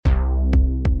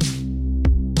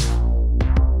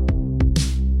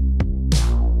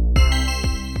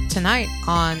Tonight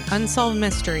on Unsolved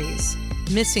Mysteries,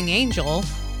 Missing Angel,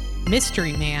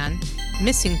 Mystery Man,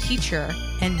 Missing Teacher,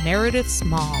 and Meredith's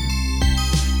Mom.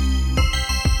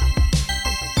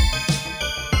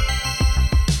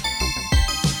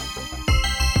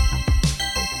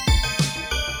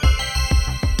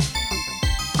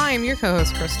 I am your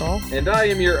co-host, Crystal. And I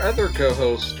am your other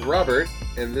co-host, Robert,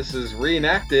 and this is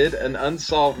Reenacted, an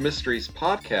Unsolved Mysteries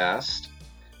podcast.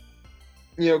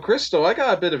 You know, Crystal, I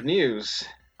got a bit of news.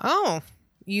 Oh,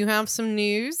 you have some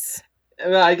news?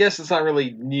 I guess it's not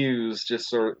really news, just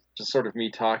sort of me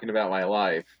talking about my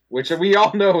life, which we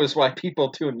all know is why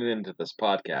people tune into this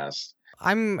podcast.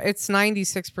 It's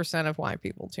 96% of why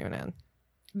people tune in.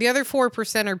 The other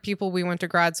 4% are people we went to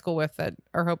grad school with that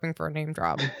are hoping for a name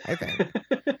drop, I think.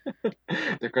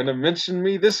 They're going to mention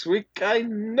me this week. I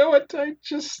know it. I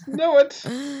just know it.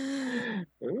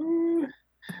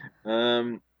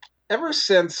 Ever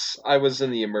since I was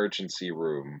in the emergency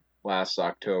room last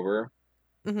October,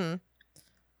 and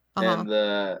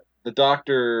the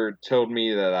doctor told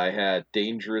me that I had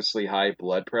dangerously high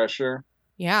blood pressure.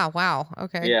 Yeah, wow.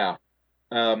 Okay. Yeah.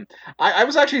 I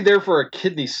was actually there for a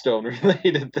kidney stone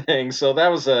related thing, so that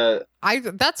was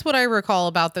that's what I recall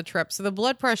about the trip. So the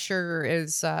blood pressure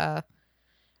is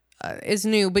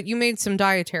new, but you made some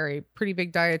pretty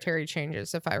big dietary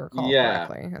changes, if I recall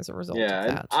correctly, as a result of that.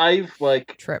 And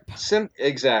I've trip.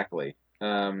 Exactly.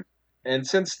 And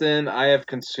since then, I have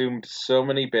consumed so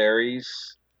many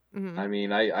berries. Mm-hmm. I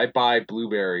mean, I buy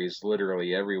blueberries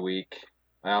literally every week.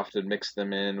 I often mix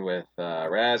them in with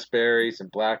raspberries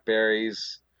and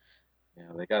blackberries. You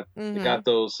know, they got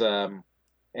those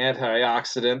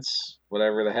antioxidants,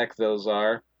 whatever the heck those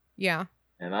are. Yeah.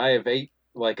 And I have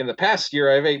in the past year,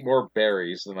 I've ate more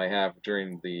berries than I have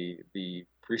during the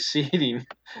preceding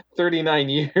 39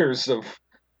 years of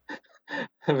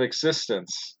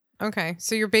existence. Okay,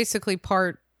 so you're basically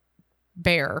part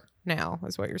bear now,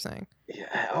 is what you're saying.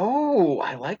 Yeah. Oh,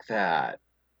 I like that.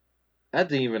 That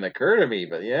didn't even occur to me,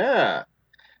 but yeah.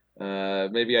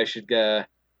 Maybe I should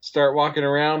start walking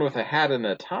around with a hat and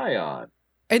a tie on.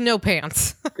 And no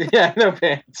pants. Yeah, no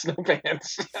pants.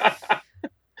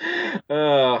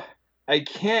 I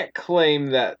can't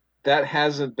claim that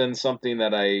hasn't been something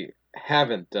that I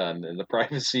haven't done in the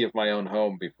privacy of my own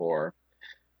home before.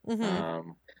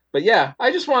 Mm-hmm. But yeah,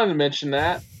 I just wanted to mention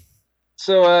that.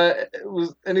 So,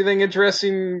 was anything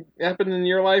interesting happened in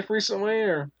your life recently,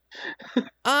 or?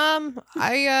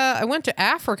 I went to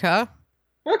Africa.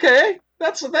 Okay,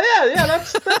 that's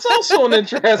also an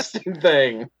interesting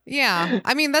thing. Yeah,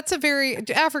 I mean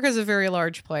Africa's a very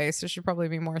large place. I should probably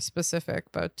be more specific,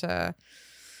 but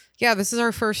yeah, this is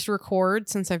our first record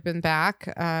since I've been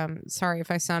back. Sorry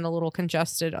if I sound a little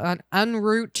congested. En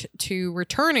route to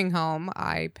returning home,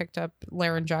 I picked up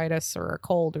laryngitis or a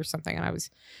cold or something, and I was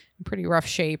in pretty rough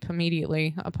shape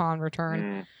immediately upon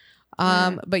return.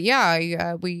 But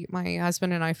yeah, my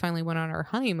husband and I finally went on our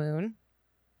honeymoon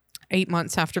 8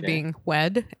 months after being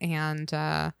wed, and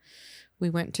we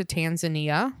went to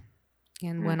Tanzania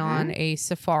and went on a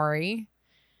safari.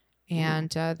 And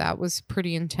that was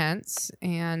pretty intense.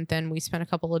 And then we spent a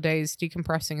couple of days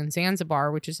decompressing in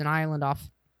Zanzibar, which is an island off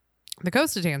the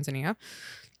coast of Tanzania.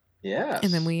 Yeah.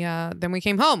 And then we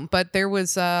came home. But there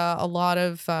was a lot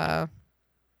of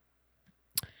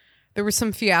there were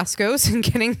some fiascos in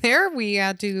getting there. We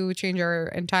had to change our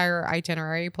entire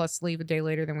itinerary, plus leave a day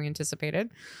later than we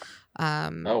anticipated.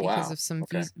 Because of some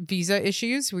visa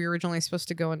issues. We were originally supposed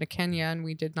to go into Kenya, and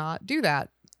we did not do that.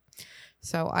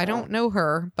 So I don't know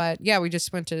her, but yeah, we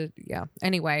just went to,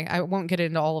 Anyway, I won't get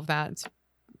into all of that. It's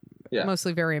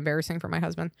mostly very embarrassing for my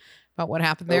husband about what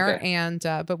happened there. Okay. And,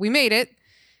 but we made it.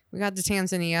 We got to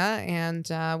Tanzania,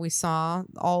 and we saw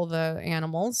all the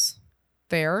animals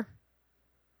there.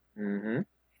 Mm-hmm.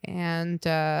 And,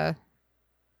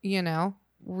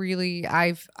 really,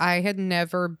 I had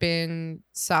never been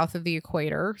south of the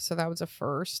equator. So that was a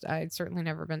first. I'd certainly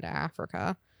never been to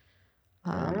Africa.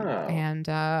 And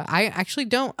I actually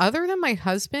don't, other than my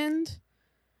husband,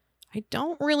 I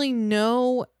don't really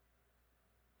know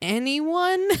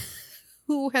anyone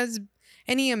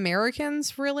any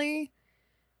Americans really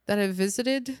that have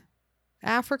visited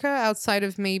Africa outside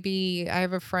of maybe I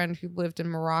have a friend who lived in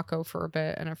Morocco for a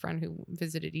bit and a friend who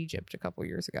visited Egypt a couple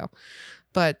years ago.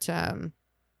 But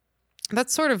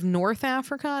that's sort of North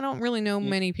Africa. I don't really know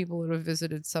many people that have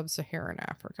visited sub-Saharan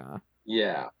Africa.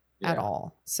 Yeah. At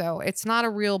all. So it's not a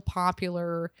real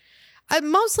popular,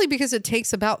 mostly because it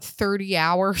takes about 30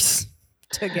 hours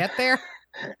to get there.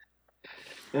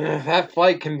 That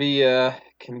flight can be a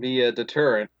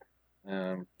deterrent.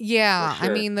 Sure. I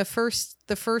mean, the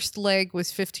first leg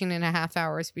was 15 and a half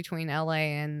hours between LA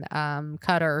and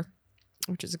Qatar.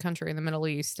 which is a country in the Middle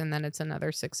East, and then it's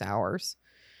another 6 hours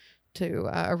to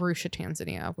Arusha,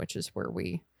 Tanzania, which is where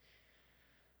we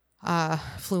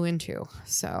flew into.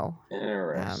 So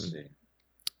interesting.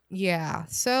 Yeah.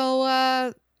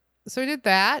 So we did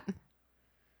that.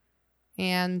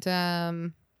 And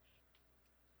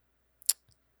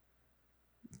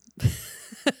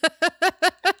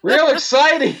real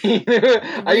exciting.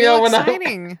 Real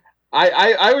exciting.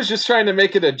 I was just trying to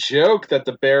make it a joke that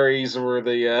the berries were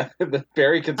the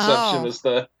berry consumption was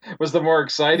the more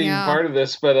exciting part of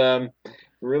this, but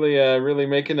really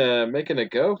making a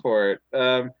go for it.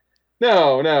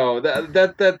 No,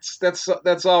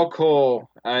 that's all cool.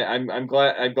 I'm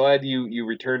glad you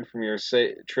returned from your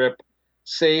trip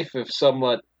safe, if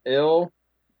somewhat ill.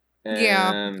 And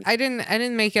yeah, I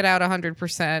didn't make it out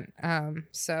 100%.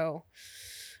 So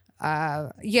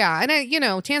yeah, and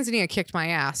Tanzania kicked my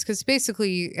ass because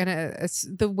basically, it's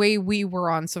the way we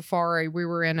were on safari. We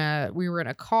were in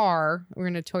a car. We were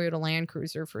in a Toyota Land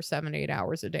Cruiser for 7 to 8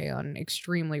 hours a day on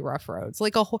extremely rough roads.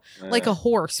 Like a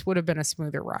horse would have been a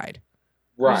smoother ride.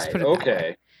 Right.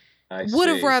 Okay. Would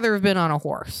have rather have been on a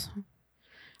horse.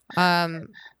 That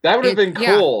would have been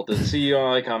cool to see you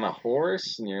on a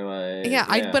horse, and you're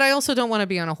like, but I also don't want to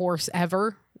be on a horse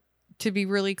ever. To be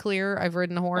really clear, I've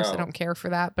ridden a horse. I don't care for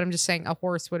that, but I'm just saying a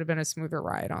horse would have been a smoother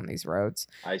ride on these roads.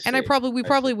 I see. And we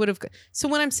probably would have. So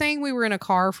when I'm saying we were in a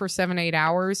car for 7, 8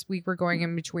 hours, we were going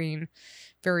in between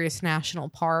various national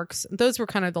parks. Those were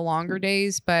kind of the longer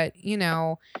days, but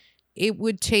it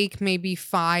would take maybe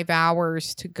 5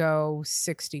 hours to go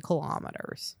 60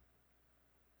 kilometers.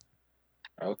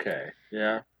 Okay.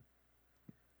 Yeah.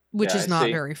 Which is not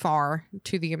very far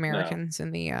to the Americans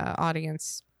in the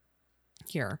audience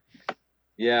here.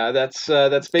 Yeah, that's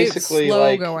basically it's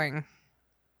slow going.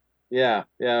 Yeah.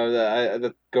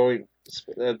 That'd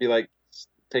be like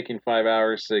taking 5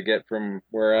 hours to get from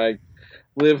where I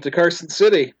live to Carson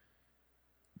City.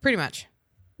 Pretty much.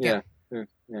 Yeah.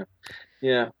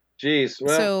 Geez.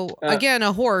 Well, so again,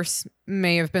 a horse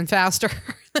may have been faster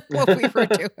than what we were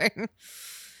doing.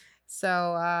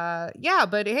 So,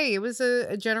 but hey, it was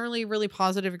a generally really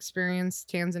positive experience.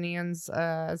 Tanzanians,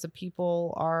 as a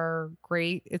people, are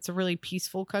great. It's a really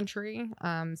peaceful country.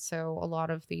 So a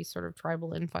lot of the sort of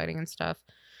tribal infighting and stuff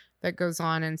that goes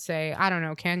on in, say, I don't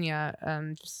know, Kenya,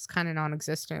 just kind of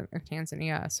non-existent in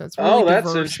Tanzania. So it's really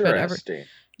diverse. Interesting.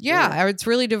 It's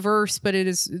really diverse, but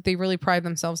they really pride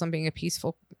themselves on being a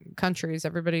peaceful country.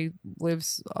 Everybody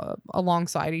lives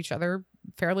alongside each other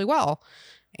fairly well.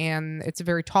 And it's a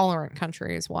very tolerant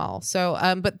country as well. So,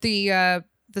 but the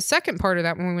second part of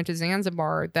that, when we went to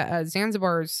Zanzibar, that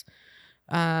Zanzibar's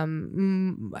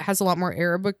has a lot more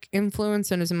Arabic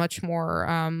influence and is a much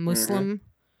more Muslim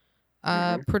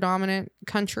predominant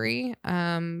country.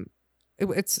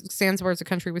 Zanzibar is a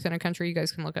country within a country. You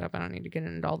guys can look it up. I don't need to get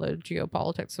into all the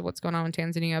geopolitics of what's going on in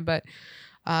Tanzania, but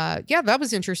that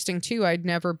was interesting too. I'd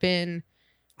never been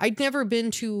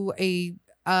to a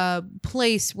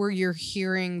place where you're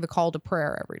hearing the call to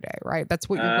prayer every day, right? That's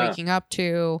what you're waking up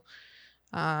to.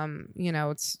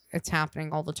 It's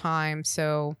happening all the time.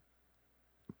 So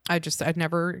I'd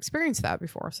never experienced that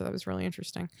before. So that was really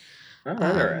interesting. Oh,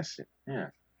 interesting.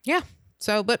 Yeah.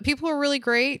 So, but people are really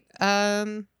great.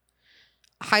 Highly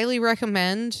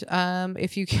recommend,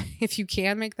 if you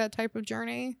can make that type of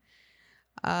journey,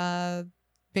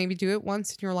 maybe do it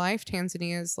once in your life.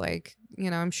 Tanzania is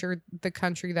I'm sure the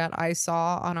country that I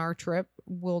saw on our trip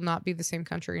will not be the same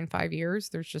country in 5 years.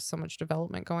 There's just so much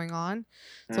development going on.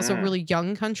 It's also a really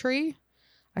young country.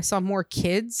 I saw more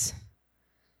kids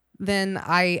than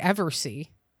I ever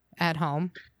see at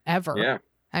home, ever. Yeah.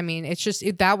 I mean, it's just,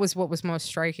 that was what was most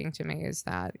striking to me, is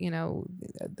that,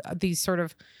 these sort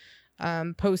of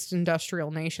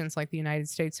post-industrial nations like the United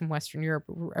States and Western Europe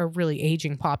are really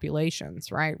aging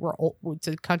populations, right? It's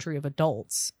a country of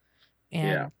adults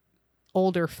and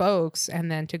older folks,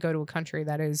 and then to go to a country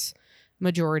that is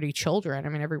majority children. I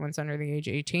mean, everyone's under the age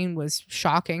of 18 was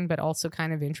shocking, but also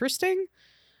kind of interesting.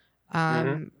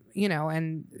 And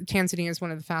Tanzania is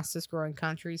one of the fastest growing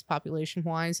countries population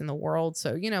wise in the world.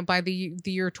 So, by the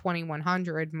year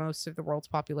 2100, most of the world's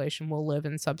population will live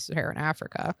in sub-Saharan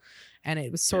Africa. And it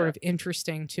was sort of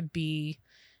interesting to be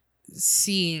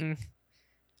seeing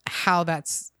how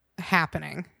that's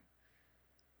happening.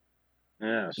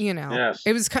 Yes.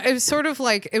 It was sort of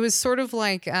like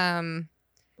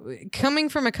coming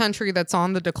from a country that's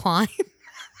on the decline.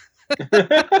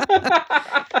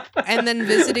 And then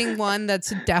visiting one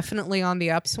that's definitely on the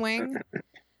upswing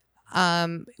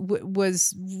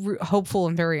was hopeful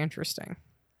and very interesting.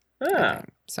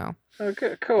 So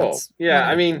okay, cool.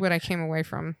 Yeah, what I came away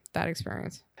from that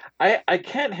experience. I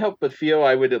can't help but feel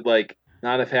I would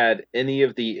not have had any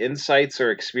of the insights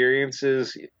or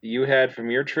experiences you had from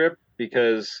your trip,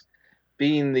 because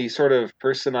being the sort of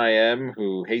person I am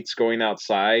who hates going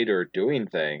outside or doing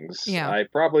things, Yeah. I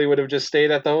probably would have just stayed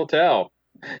at the hotel.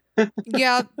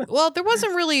 Yeah. Well, there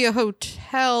wasn't really a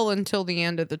hotel until the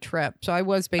end of the trip. So I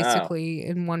was basically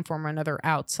in one form or another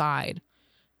outside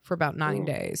for about 9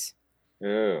 days.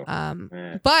 Ooh.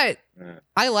 But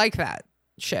I like that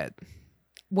shit.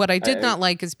 What I did not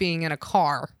like is being in a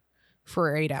car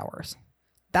for 8 hours.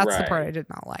 That's the part I did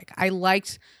not like. I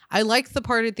liked the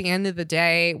part at the end of the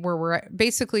day where we're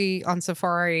basically on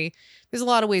safari. There's a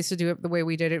lot of ways to do it. The way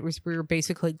we did it was we were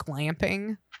basically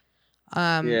glamping.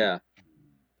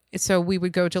 So we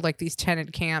would go to like these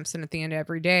tented camps, and at the end of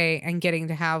every day, and getting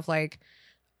to have like,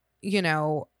 you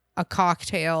know, a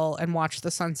cocktail and watch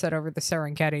the sunset over the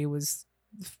Serengeti was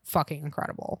fucking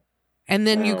incredible. And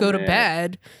then you go to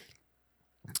bed,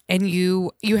 and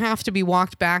you have to be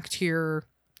walked back to your,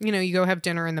 you know, you go have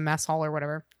dinner in the mess hall or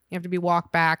whatever. You have to be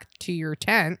walked back to your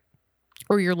tent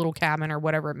or your little cabin or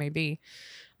whatever it may be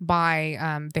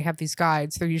by, they have these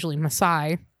guides. They're usually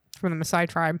Maasai from the Maasai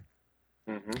tribe.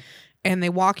 Mm-hmm. And they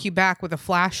walk you back with a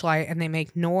flashlight, and they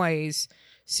make noise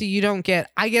so you don't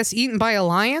get, I guess, eaten by a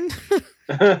lion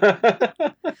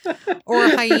or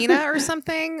a hyena or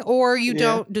something, or you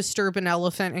don't disturb an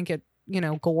elephant and get, you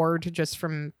know, gored just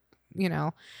from, you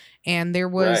know. And there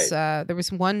was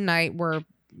one night where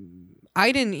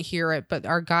I didn't hear it, but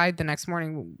our guide the next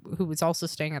morning, who was also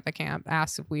staying at the camp,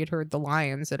 asked if we had heard the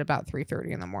lions at about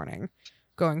 3:30 in the morning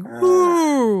going,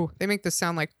 whoo. They make this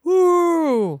sound like,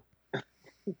 whoo.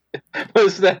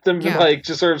 Was that them like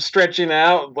just sort of stretching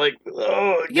out, like,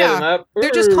 getting up? They're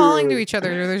just calling to each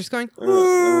other. They're just going,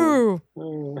 whoo.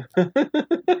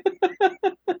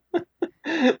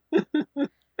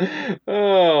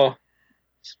 Oh,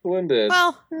 splendid.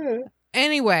 Well,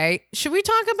 anyway, should we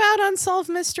talk about Unsolved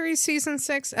Mysteries Season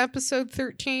 6, Episode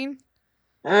 13?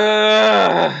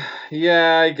 Yeah,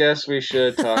 I guess we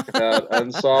should talk about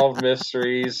Unsolved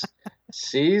Mysteries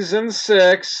Season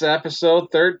 6,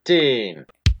 Episode 13.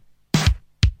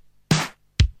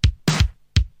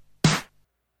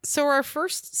 So our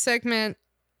first segment,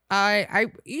 I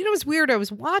you know, it was weird. I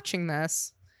was watching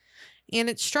this, and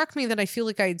it struck me that I feel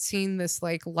like I had seen this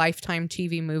like Lifetime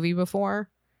TV movie before.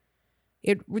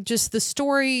 It would just, the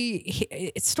story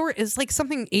is like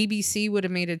something ABC would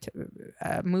have made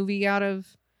a movie out of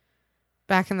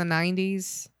back in the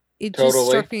 90s. It just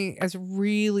struck me as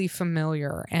really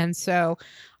familiar. And so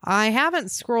I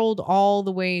haven't scrolled all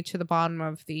the way to the bottom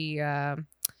of the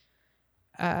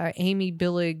Amy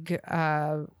Billig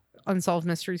Unsolved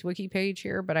Mysteries wiki page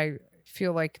here, but I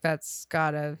feel like that's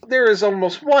gotta... There is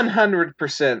almost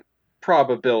 100%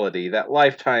 probability that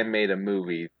Lifetime made a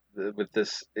movie with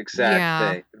this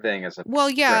exact thing as a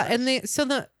premise. And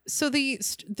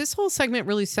this whole segment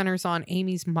really centers on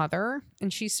Amy's mother,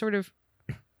 and she's sort of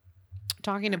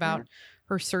talking about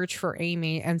her search for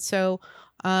Amy. And so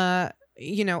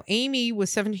you know, Amy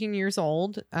was 17 years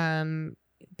old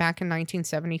back in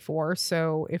 1974.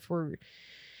 So if we're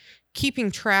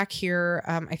keeping track here,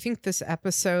 I think this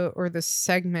episode or this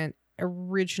segment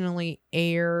originally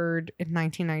aired in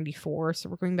 1994. So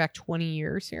we're going back 20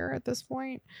 years here at this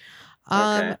point.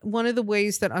 One of the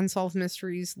ways that Unsolved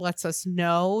Mysteries lets us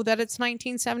know that it's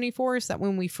 1974 is that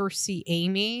when we first see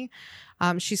Amy,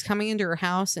 she's coming into her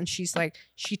house, and she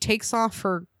takes off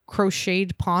her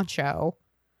crocheted poncho.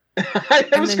 I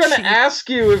was going to ask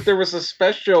you if there was a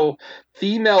special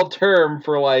female term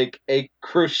for like a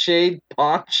crocheted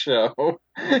poncho.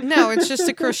 No, it's just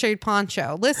a crocheted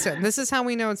poncho. Listen, this is how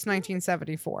we know it's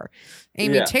 1974.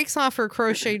 Amy takes off her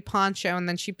crocheted poncho, and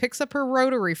then she picks up her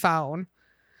rotary phone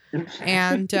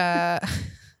and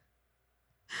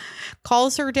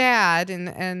calls her dad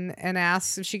and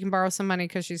asks if she can borrow some money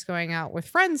because she's going out with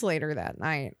friends later that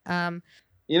night.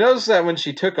 You notice that when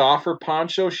she took off her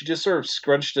poncho, she just sort of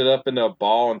scrunched it up into a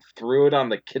ball and threw it on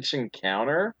the kitchen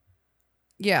counter?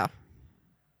 Yeah.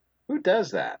 Who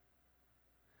does that?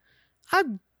 A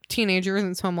teenager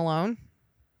that's home alone.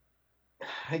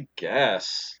 I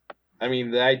guess. I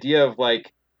mean, the idea of,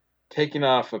 like, taking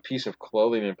off a piece of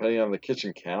clothing and putting it on the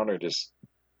kitchen counter just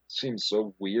seems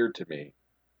so weird to me.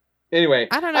 Anyway,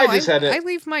 I don't know. I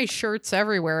leave my shirts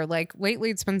everywhere. Like, lately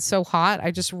it's been so hot,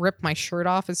 I just rip my shirt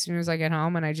off as soon as I get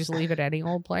home, and I just leave it any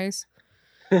old place.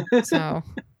 So,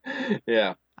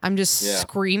 yeah. I'm just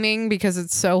screaming because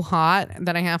it's so hot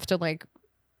that I have to, like,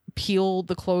 peel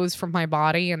the clothes from my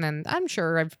body, and then I'm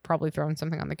sure I've probably thrown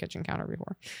something on the kitchen counter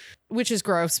before, which is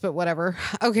gross, but whatever.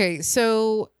 Okay,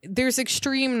 so there's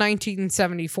extreme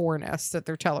 1974-ness that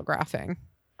they're telegraphing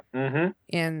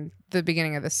in the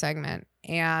beginning of this segment.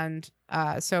 And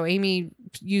so Amy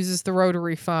uses the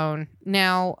rotary phone.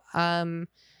 Now,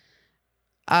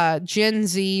 Gen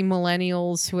Z,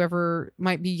 millennials, whoever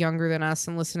might be younger than us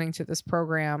and listening to this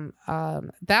program,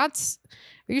 there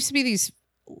used to be these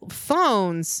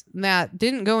phones that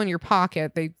didn't go in your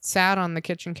pocket. They sat on the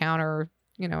kitchen counter,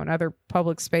 another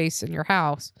public space in your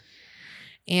house.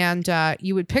 And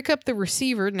you would pick up the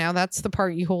receiver. Now that's the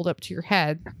part you hold up to your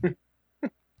head.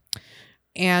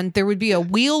 And there would be a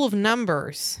wheel of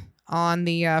numbers on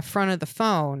the front of the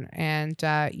phone, and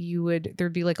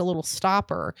there'd be like a little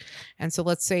stopper. And so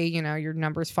let's say, your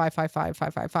number is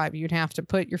 555-555. You'd have to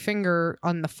put your finger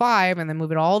on the 5 and then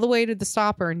move it all the way to the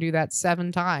stopper and do that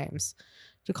 7 times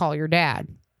to call your dad.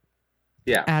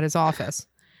 Yeah. At his office.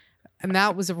 And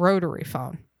that was a rotary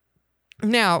phone.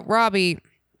 Now, Robbie,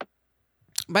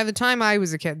 by the time I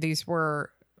was a kid, these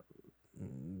were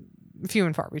few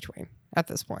and far between at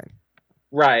this point.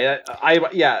 Right.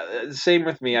 Yeah, same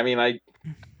with me. I mean,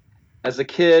 as a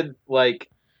kid, like,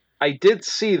 I did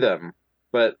see them,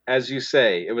 but as you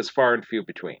say, it was far and few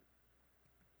between.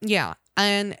 Yeah.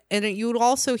 And you would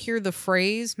also hear the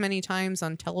phrase many times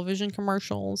on television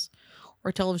commercials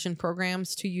or television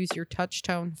programs to use your touch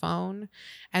tone phone.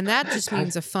 And that just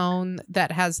means a phone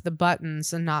that has the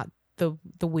buttons and not the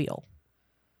wheel.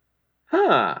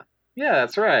 Huh. Yeah,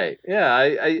 that's right. Yeah,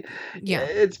 yeah.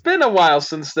 It's been a while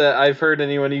since I've heard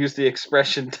anyone use the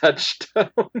expression touch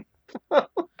tone.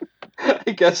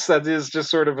 I guess that is just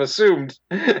sort of assumed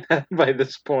by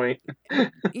this point.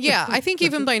 Yeah, I think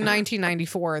even by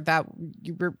 1994 that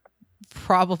you were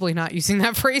probably not using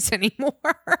that phrase anymore.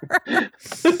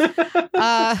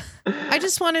 I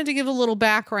just wanted to give a little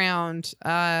background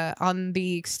on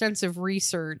the extensive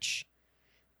research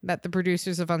that the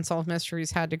producers of Unsolved Mysteries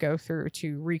had to go through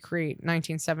to recreate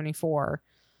 1974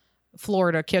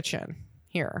 Florida kitchen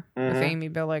here with Amy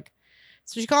Billig.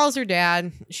 So she calls her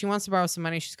dad. She wants to borrow some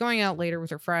money. She's going out later with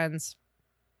her friends.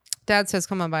 Dad says,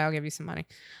 come on by, I'll give you some money.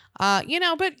 But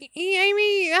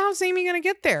Amy, how's Amy going to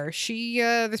get there?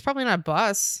 There's probably not a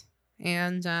bus.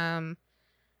 And,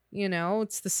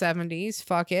 it's the 70s.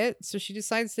 Fuck it. So she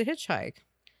decides to hitchhike.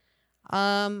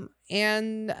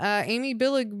 Amy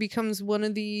Billig becomes one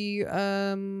of the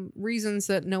reasons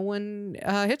that no one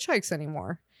hitchhikes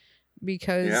anymore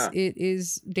because it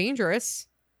is dangerous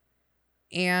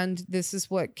and this is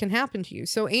what can happen to you.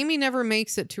 So Amy never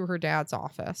makes it to her dad's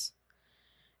office,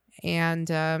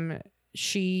 and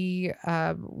she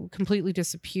completely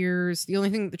disappears. The only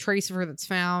thing, the trace of her that's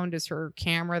found is her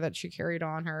camera that she carried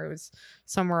on her. It was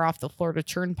somewhere off the Florida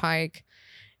Turnpike.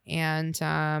 And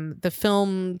the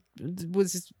film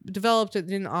was developed. It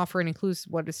didn't offer any clues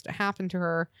what is to happen to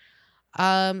her.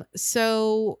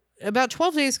 So about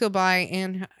 12 days go by,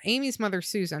 and Amy's mother,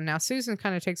 Susan. Now, Susan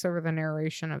kind of takes over the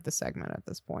narration of the segment at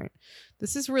this point.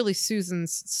 This is really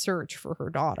Susan's search for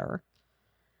her daughter.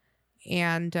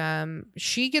 And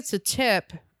she gets a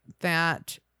tip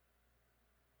that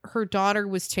her daughter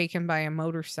was taken by a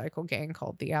motorcycle gang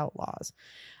called the Outlaws.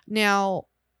 Now,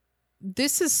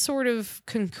 this is sort of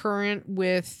concurrent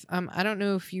with, I don't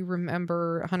know if you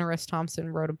remember, Hunter S.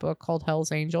 Thompson wrote a book called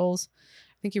Hell's Angels.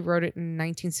 I think he wrote it in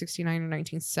 1969 or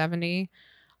 1970.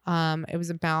 It was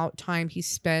about time he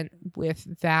spent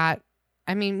with that.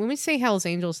 I mean, when we say Hell's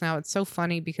Angels now, it's so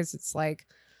funny because it's like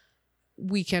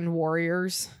weekend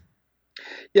warriors.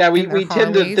 Yeah, we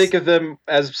tend to think of them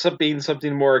as being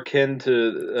something more akin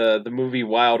to the movie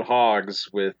Wild Hogs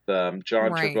with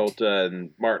John Travolta and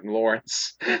Martin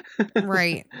Lawrence.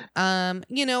 Right. And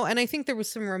I think there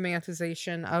was some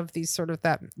romanticization of these sort of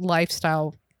that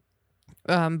lifestyle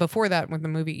before that with the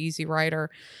movie Easy Rider.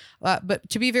 But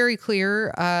to be very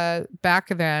clear, back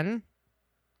then,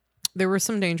 there were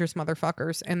some dangerous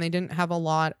motherfuckers, and they didn't have a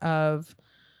lot of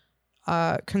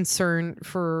concern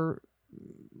for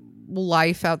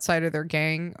life outside of their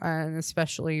gang, and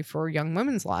especially for young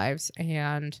women's lives.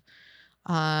 And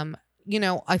I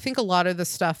think a lot of the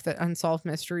stuff that Unsolved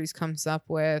Mysteries comes up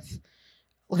with,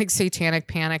 like Satanic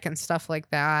Panic and stuff like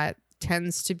that,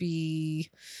 tends to be,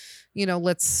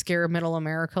 let's scare middle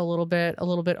America a little bit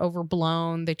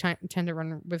overblown. They tend to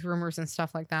run with rumors and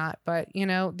stuff like that. But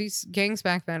these gangs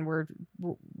back then were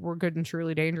good and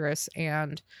truly dangerous.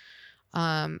 And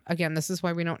again, this is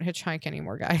why we don't hitchhike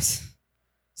anymore, guys.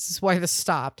 This is why this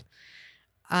stopped.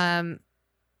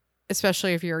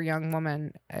 Especially if you're a young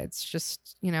woman, it's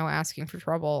just, asking for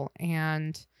trouble.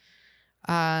 And,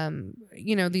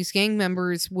 these gang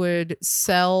members would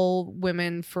sell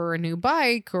women for a new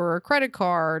bike or a credit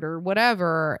card or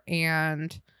whatever.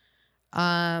 And,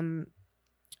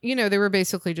 they were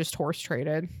basically just horse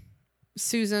traded.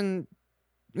 Susan,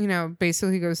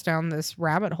 basically goes down this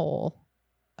rabbit hole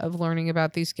of learning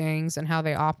about these gangs and how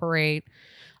they operate.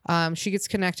 She gets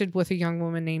connected with a young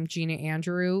woman named Gina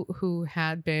Andrew, who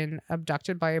had been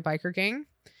abducted by a biker gang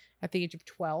at the age of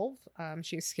 12.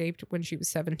 She escaped when she was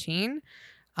 17.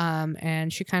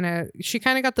 And she kind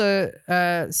of got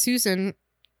the Susan,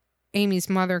 Amy's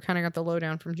mother, kind of got the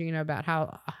lowdown from Gina about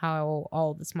how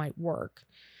all this might work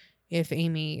if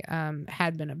Amy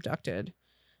had been abducted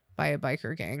by a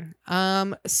biker gang.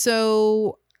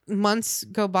 So months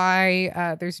go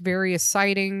by. There's various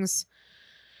sightings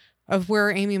of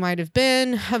where Amy might have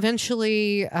been.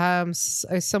 Eventually, a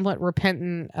somewhat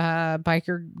repentant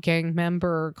biker gang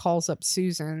member calls up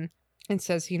Susan and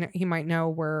says he might know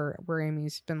where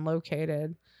Amy's been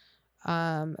located.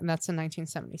 And that's in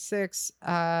 1976.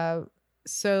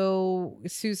 So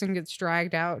Susan gets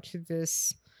dragged out to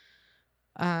this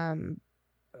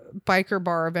biker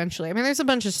bar eventually. I mean, there's a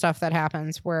bunch of stuff that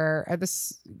happens where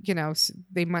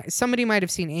somebody might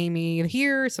have seen Amy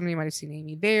here, somebody might have seen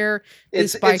Amy there.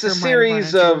 It's a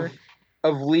series of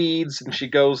leads, and she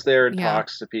goes there and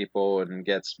talks to people and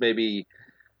gets maybe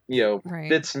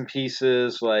bits and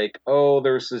pieces, like, oh,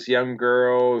 there's this young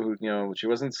girl who she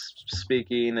wasn't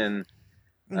speaking, and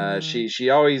she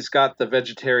always got the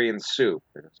vegetarian soup.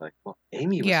 And it's like, well,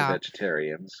 Amy was a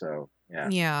vegetarian, so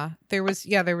yeah. There was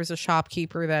a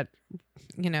shopkeeper that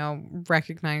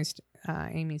recognized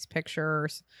Amy's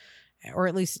pictures, or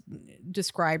at least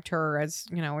described her as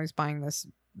always buying this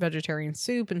vegetarian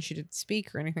soup, and she didn't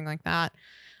speak or anything like that.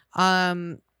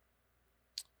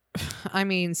 I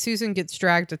mean, Susan gets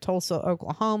dragged to Tulsa,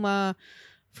 Oklahoma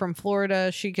from Florida.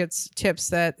 She gets tips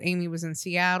that Amy was in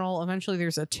Seattle. Eventually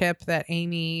there's a tip that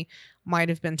Amy might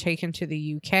have been taken to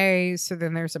the UK. So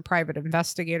then there's a private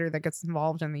investigator that gets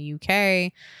involved in the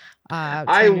UK.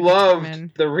 I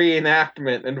loved the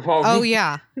reenactment involving. Oh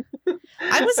yeah.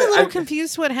 I was a little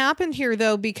confused what happened here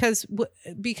though, because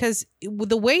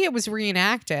the way it was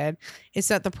reenacted is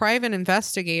that the private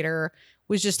investigator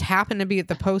was just happened to be at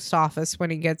the post office when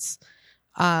he gets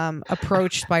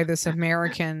approached by this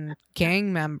American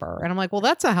gang member. And I'm like, well,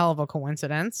 that's a hell of a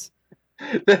coincidence.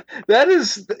 That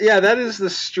is the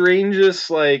strangest,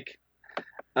 like,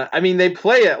 I mean, they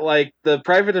play it like the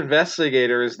private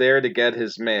investigator is there to get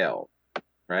his mail,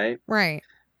 right? Right.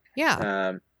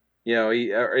 Yeah.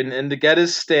 And to get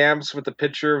his stamps with the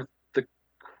picture of the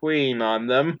Queen on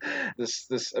them.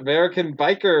 This American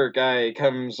biker guy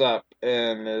comes up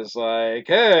and is like,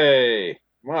 "Hey,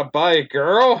 wanna buy a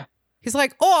girl?" He's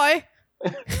like, "Oi!"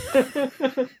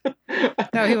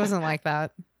 No, he wasn't like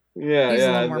that. Yeah, he's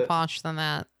a little more posh than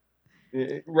that.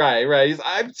 Right.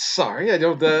 I'm sorry, I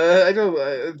don't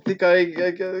think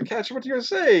I catch what you're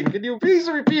saying. Can you please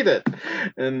repeat it?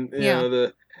 And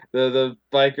the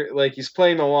biker, like, he's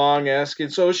playing along, asking,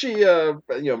 so is she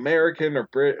American or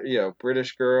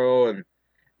British girl,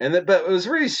 but it was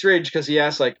really strange because he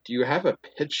asked, like, do you have a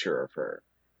picture of her?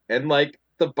 And like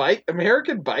the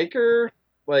American biker,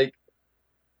 like,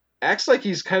 acts like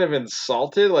he's kind of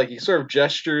insulted, like he sort of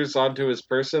gestures onto his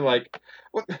person, like,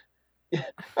 what?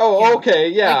 Oh, yeah. Okay,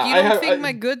 yeah. Like, you don't think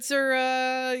my goods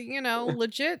are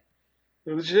legit?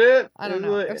 Legit? I don't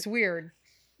know. It's weird.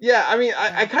 Yeah, I mean,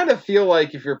 I kind of feel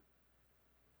like if you're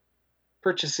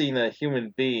purchasing a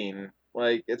human being,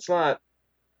 like, it's not,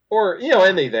 or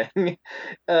anything,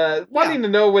 wanting to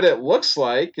know what it looks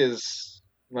like is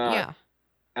not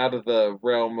out of the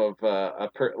realm of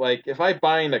like, if I'm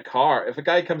buying a car, if a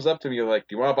guy comes up to me like,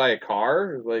 do you want to buy a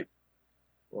car? Like,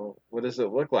 well, what does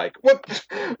it look like? What's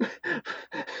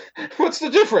the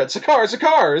difference? A car is a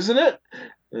car, isn't it?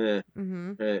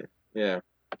 Right. Yeah.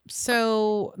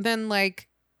 So then, like,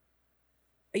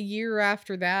 a year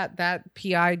after that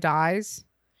PI dies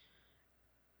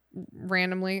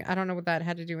randomly. I don't know what that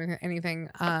had to do with anything.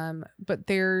 But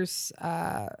there's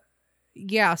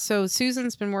so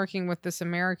Susan's been working with this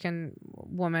American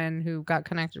woman who got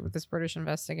connected with this British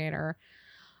investigator.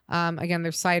 Again,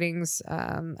 there's sightings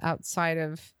outside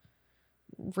of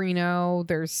Reno.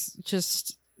 There's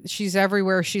just, she's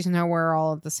everywhere, she's nowhere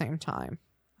all at the same time.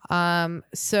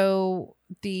 So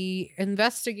the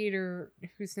investigator,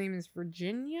 whose name is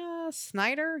Virginia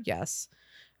Snyder, yes,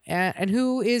 and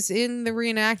who is in the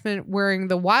reenactment wearing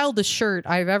the wildest shirt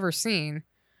I've ever seen.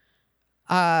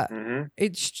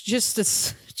 It's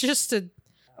just a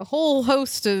whole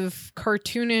host of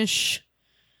cartoonish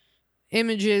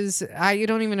images. You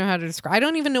don't even know how to describe. I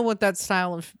don't even know what that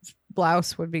style of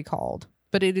blouse would be called,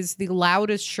 but it is the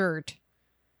loudest shirt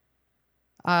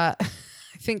I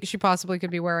think she possibly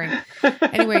could be wearing.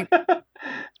 Anyway,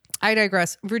 I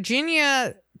digress.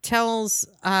 Virginia tells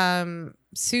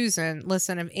Susan,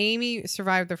 listen, if Amy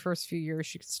survived the first few years,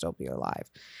 she could still be alive.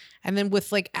 And then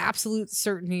with like absolute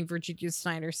certainty, Virginia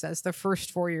Snyder says the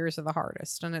first 4 years are the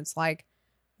hardest. And it's like,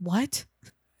 what?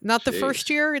 Not the first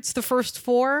year? It's the first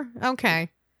 4? Okay.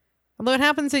 Although it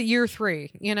happens at year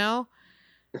 3, you know?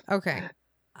 Okay.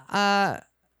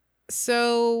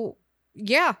 So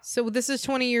yeah. So this is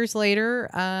 20 years later.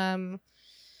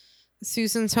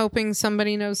 Susan's hoping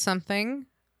somebody knows something.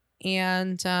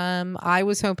 And I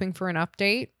was hoping for an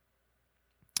update.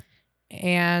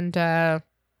 And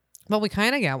well, we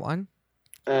kind of got one.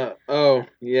 Oh,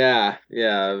 yeah.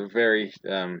 Yeah, very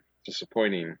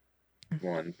disappointing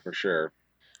one for sure.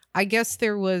 I guess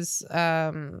there was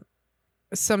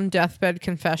some deathbed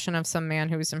confession of some man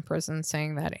who was in prison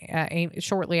saying that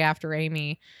shortly after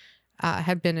Amy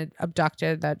had been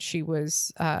abducted, that she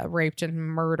was raped and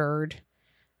murdered,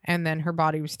 and then her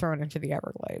body was thrown into the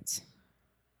Everglades.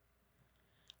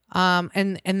 And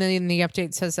then the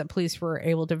update says that police were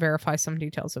able to verify some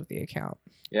details of the account.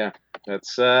 Yeah, that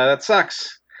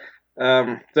sucks.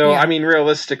 Though, yeah. I mean,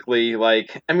 realistically,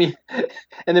 like, I mean,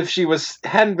 and if she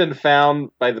hadn't been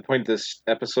found by the point this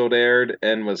episode aired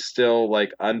and was still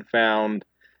like unfound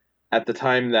at the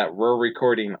time that we're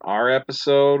recording our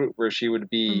episode, where she would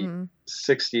be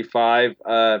 65,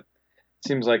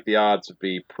 seems like the odds would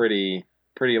be pretty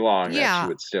long that she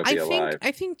would still be alive.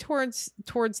 I think towards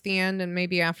the end, and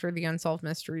maybe after the Unsolved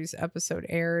Mysteries episode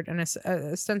aired, and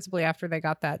ostensibly after they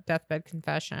got that deathbed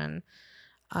confession,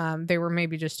 they were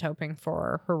maybe just hoping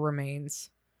for her remains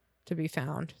to be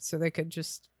found so they could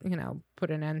just,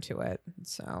 put an end to it.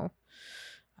 So,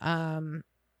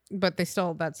 but that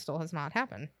still has not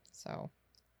happened. So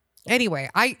anyway,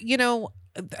 I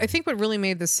think what really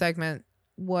made this segment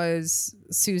was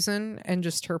Susan and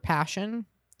just her passion.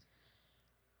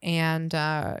 And,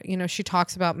 she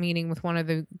talks about meeting with one of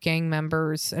the gang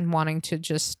members and wanting to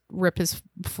just rip his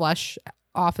flesh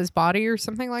off his body or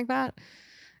something like that.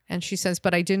 And she says,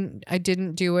 but I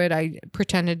didn't do it. I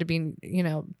pretended to be,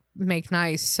 make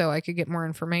nice so I could get more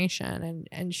information.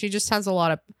 And she just has a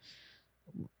lot of,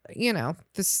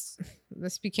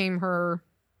 this became her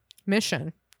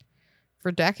mission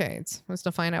for decades, was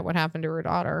to find out what happened to her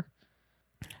daughter.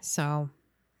 So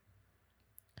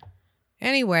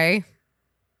anyway,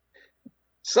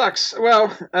 sucks. Well,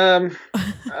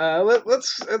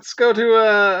 let's go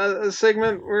to a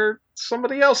segment where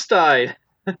somebody else died.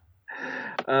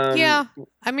 Yeah,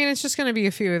 I mean, it's just going to be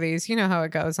a few of these. You know how it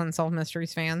goes, Unsolved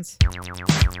Mysteries fans.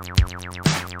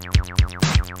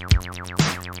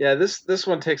 Yeah, this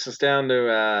one takes us down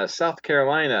to South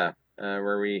Carolina,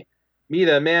 where we meet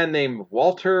a man named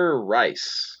Walter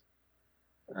Rice.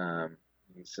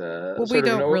 He's we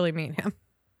don't really meet him.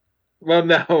 Well,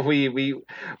 no, we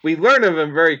learn of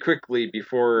him very quickly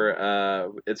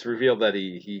before it's revealed that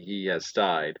he has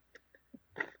died.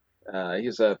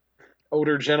 He's a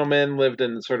older gentleman, lived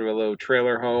in sort of a little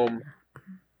trailer home.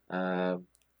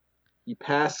 He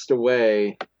passed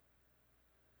away,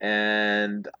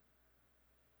 and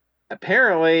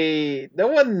apparently no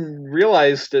one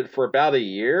realized it for about a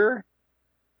year.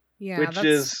 Yeah, which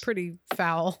is pretty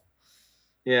foul.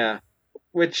 Yeah.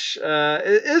 Which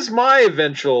is my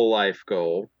eventual life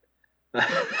goal. No,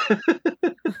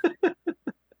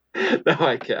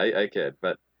 I kid,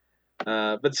 but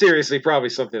seriously, probably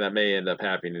something that may end up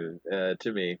happening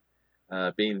to me,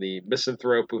 being the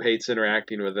misanthrope who hates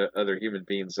interacting with other human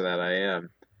beings that I am.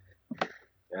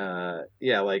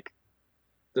 Yeah, like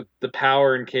the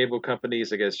power and cable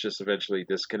companies, I guess, just eventually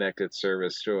disconnected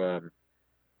service to them.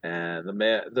 And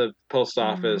the post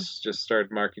office just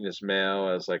started marking his mail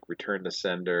as like return to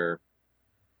sender.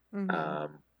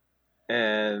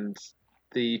 And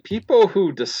the people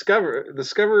who discover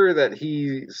that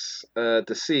he's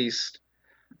deceased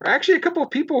are actually a couple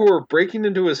of people who are breaking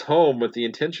into his home with the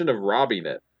intention of robbing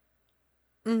it.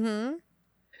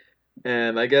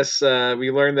 And I guess we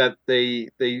learned that they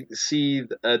see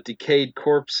a decayed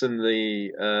corpse in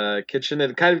the kitchen,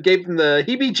 and it kind of gave them the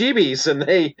heebie-jeebies, and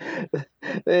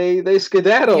they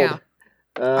skedaddled. Yeah.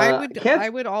 I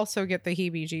would also get the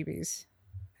heebie-jeebies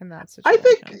in that situation.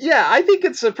 I think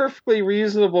it's a perfectly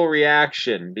reasonable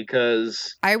reaction,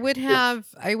 because I would have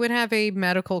a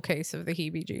medical case of the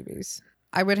heebie-jeebies.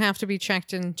 I would have to be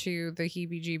checked into the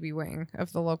heebie-jeebie wing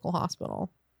of the local hospital.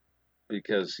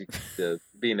 Because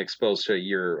being exposed to a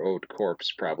year-old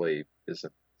corpse probably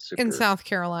isn't super... In South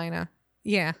Carolina.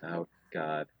 Yeah. Oh,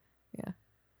 God. Yeah.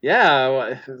 Yeah,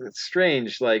 well, it's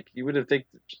strange. Like, you would have think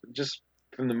just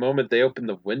from the moment they opened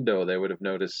the window, they would have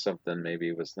noticed something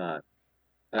maybe was not.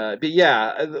 But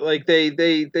yeah, like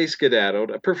they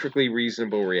skedaddled. A perfectly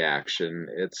reasonable reaction.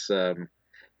 It's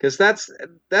because that's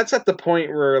at the point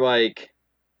where, like,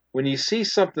 when you see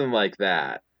something like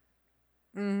that,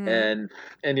 and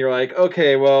you're like,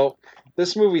 okay, well,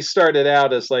 this movie started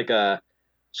out as like a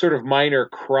sort of minor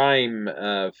crime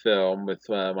film with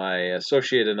my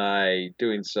associate and I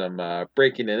doing some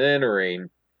breaking and entering,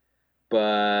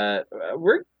 but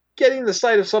we're getting the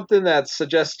sight of something that's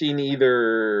suggesting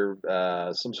either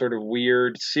some sort of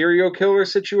weird serial killer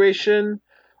situation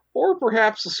or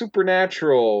perhaps a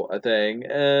supernatural thing,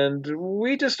 and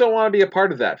we just don't want to be a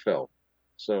part of that film.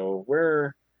 So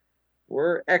we're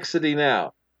exiting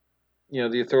out.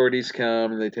 The authorities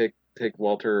come and they take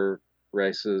Walter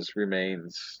Rice's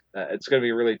remains. It's going to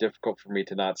be really difficult for me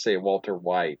to not say Walter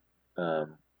White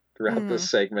throughout this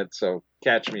segment, so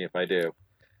catch me if I do.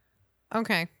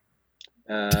 Okay.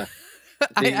 I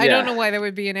don't know why that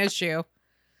would be an issue.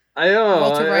 I know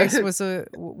Walter Rice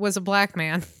was a black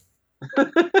man.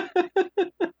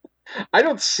 I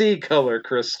don't see color,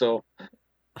 Crystal.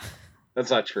 That's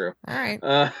not true. All right.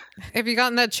 Have you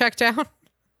gotten that checked out?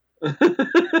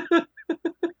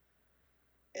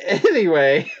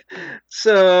 Anyway,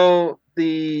 so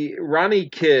the Ronnie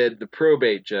Kidd, the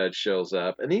probate judge, shows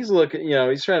up, and he's looking.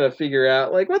 He's trying to figure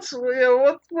out like what's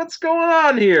going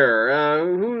on here.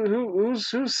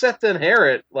 Who's set to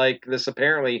inherit like this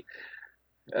apparently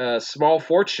small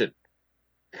fortune?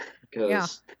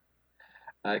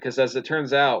 Because as it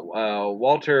turns out,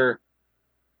 Walter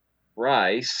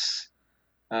Rice,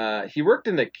 he worked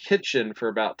in the kitchen for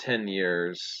about 10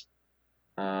 years.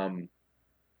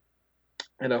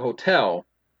 In a hotel,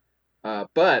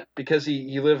 but because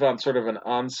he lived on sort of an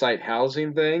on-site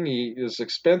housing thing, his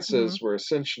expenses were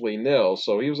essentially nil,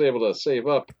 so he was able to save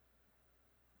up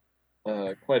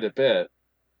quite a bit.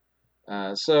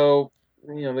 So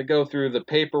they go through the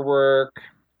paperwork.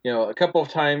 A couple of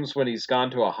times when he's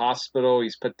gone to a hospital,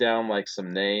 he's put down like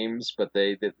some names, but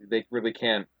they really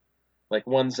can't. Like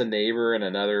one's a neighbor and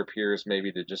another appears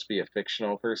maybe to just be a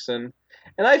fictional person,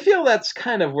 and I feel that's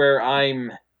kind of where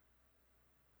I'm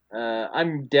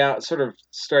down, sort of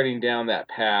starting down that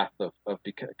path of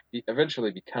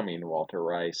eventually becoming Walter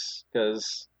Rice.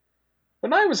 Because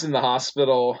when I was in the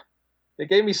hospital, they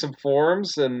gave me some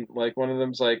forms, and like one of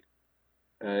them's like,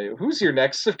 "Who's your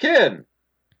next of kin?"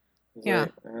 Yeah.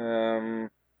 Like,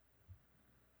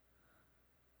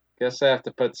 guess I have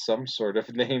to put some sort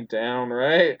of name down,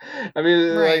 right? I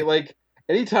mean, right. like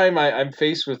anytime I'm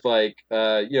faced with like,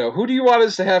 who do you want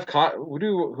us to have? Who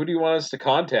do you want us to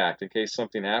contact in case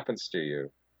something happens to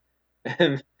you?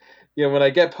 And when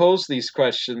I get posed these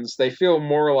questions, they feel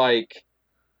more like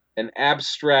an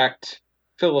abstract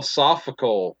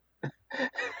philosophical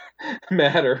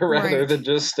matter rather than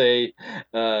just a,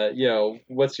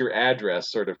 what's your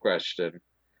address sort of question.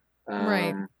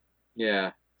 Right.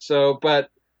 Yeah. So, but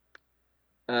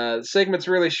the segment's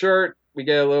really short. We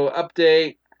get a little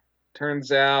update.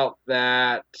 Turns out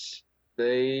that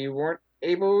they weren't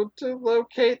able to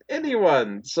locate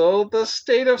anyone, so the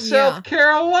state of South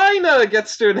Carolina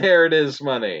gets to inherit his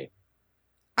money.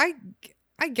 I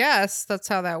guess that's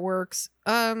how that works.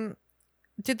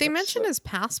 Did they mention his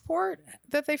passport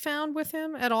that they found with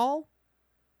him at all?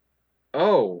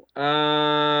 Oh,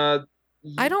 I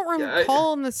don't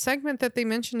recall in the segment that they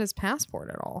mentioned his passport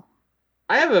at all.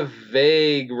 I have a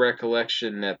vague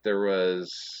recollection that there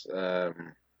was.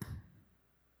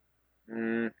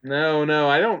 No,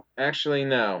 I don't actually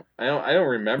know. I don't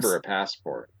remember a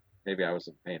passport. Maybe I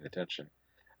wasn't paying attention.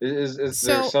 Is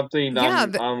there something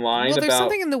online well, there's about...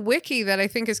 something in the wiki that I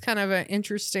think is kind of an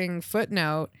interesting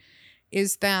footnote,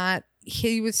 is that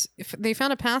they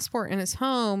found a passport in his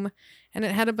home and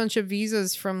it had a bunch of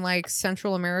visas from like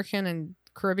Central American and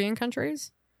Caribbean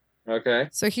countries. Okay.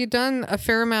 So he'd done a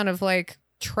fair amount of like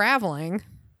traveling.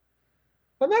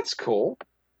 Well, that's cool.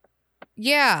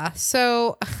 Yeah.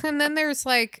 So, and then there's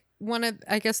like one of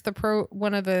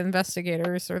the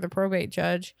investigators or the probate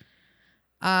judge.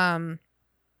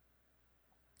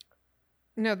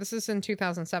 No, this is in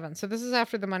 2007. So this is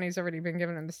after the money's already been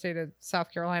given in the state of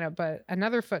South Carolina. But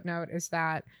another footnote is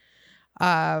that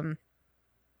an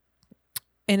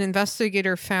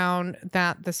investigator found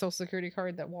that the Social Security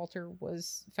card that Walter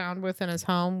was found with in his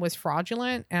home was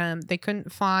fraudulent, and they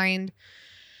couldn't find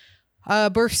a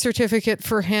birth certificate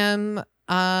for him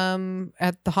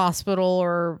at the hospital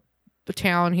or the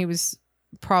town he was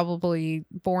probably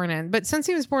born in. But since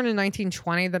he was born in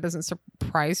 1920, that doesn't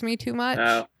surprise me too much.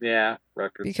 Oh, yeah.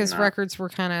 Records were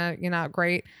kind of, not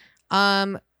great.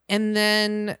 And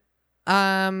then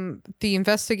the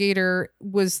investigator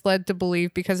was led to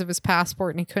believe, because of his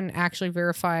passport, and he couldn't actually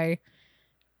verify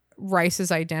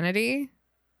Rice's identity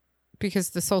because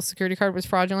the Social Security card was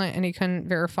fraudulent, and he couldn't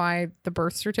verify the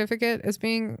birth certificate as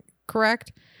being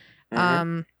correct,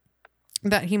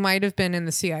 that he might have been in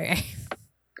the CIA.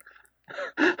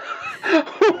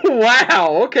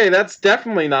 Wow. Okay, that's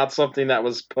definitely not something that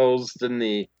was posed in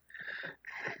the.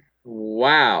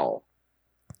 Wow.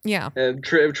 Yeah.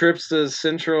 Trips to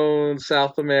Central and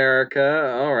South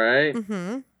America. All right.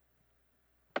 Mm-hmm.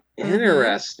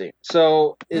 Interesting.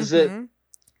 So, is it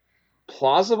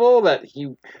plausible that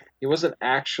he wasn't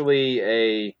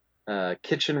actually a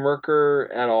kitchen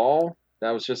worker at all?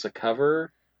 That was just a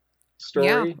cover story?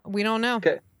 Yeah, we don't know.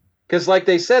 Because, like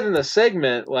they said in the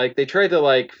segment, like they tried to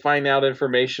like find out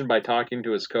information by talking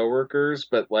to his coworkers,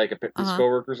 but like his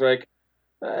coworkers were like,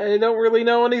 I don't really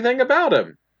know anything about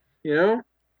him, you know?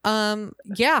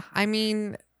 Yeah, I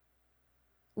mean,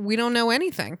 we don't know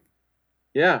anything.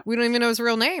 Yeah. We don't even know his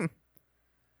real name.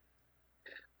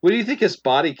 What do you think his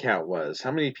body count was? How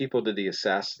many people did he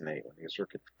assassinate when he was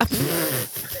working?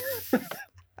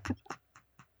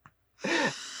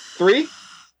 3?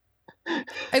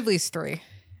 At least 3.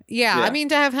 Yeah, I mean,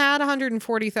 to have had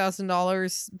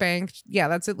 $140,000 banked, yeah,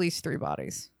 that's at least 3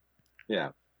 bodies. Yeah.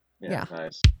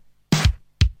 Nice.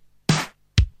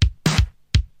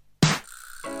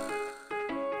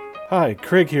 Hi,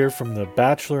 Craig here from the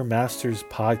Bachelor Masters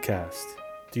podcast.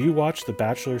 Do you watch the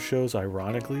Bachelor shows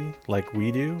ironically, like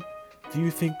we do? Do you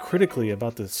think critically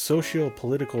about the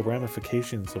socio-political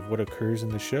ramifications of what occurs in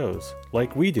the shows,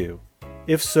 like we do?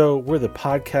 If so, we're the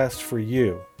podcast for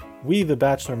you. We, the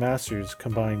Bachelor Masters,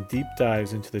 combine deep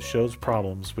dives into the show's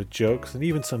problems with jokes and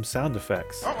even some sound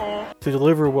effects to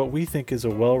deliver what we think is a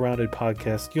well-rounded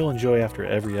podcast you'll enjoy after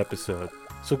every episode.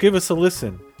 So give us a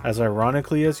listen, as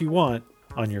ironically as you want,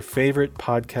 on your favorite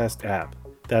podcast app.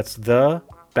 That's The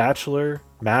Bachelor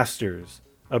Masters,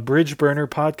 a bridge burner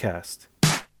podcast.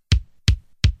 And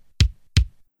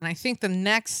I think the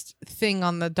next thing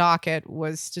on the docket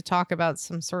was to talk about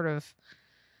some sort of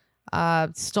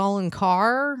stolen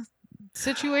car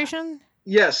situation.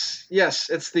 Yes,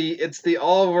 it's the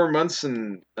Oliver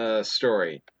Munson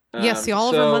story. Yes, the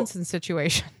Oliver Munson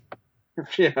situation.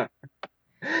 Yeah,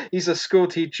 he's a school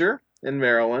teacher in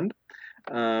Maryland.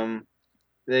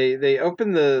 They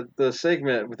opened the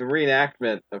segment with a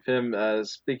reenactment of him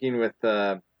speaking with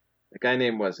a guy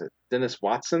named, was it Dennis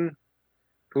Watson,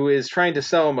 who is trying to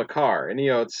sell him a car. And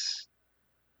it's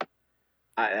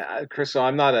Crystal,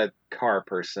 I'm not a car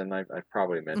person. I've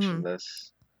probably mentioned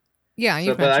this. Yeah,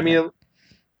 you've but I mean,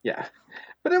 yeah,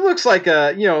 but it looks like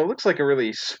a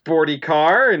really sporty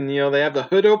car, and they have the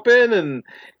hood open, and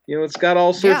it's got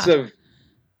all sorts of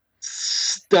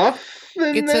stuff.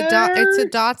 It's a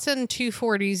Datsun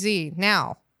 240Z.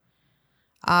 Now,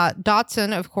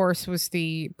 Datsun, of course, was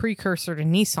the precursor to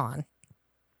Nissan,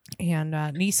 and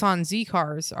Nissan Z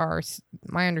cars are,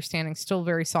 my understanding, still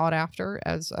very sought after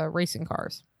as racing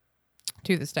cars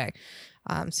to this day.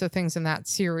 So things in that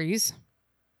series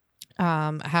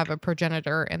have a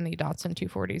progenitor in the Datsun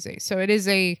 240Z. So it is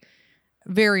a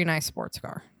very nice sports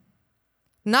car.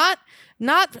 Not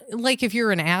like if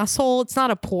you're an asshole, it's not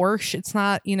a Porsche, it's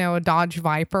not, a Dodge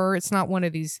Viper, it's not one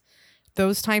of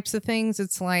those types of things.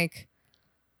 It's like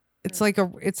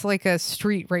a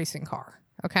street racing car,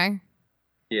 okay?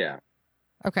 Yeah.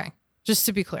 Okay. Just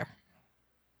to be clear.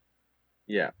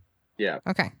 Yeah.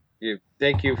 Okay.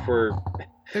 Thank you for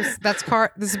this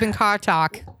has been car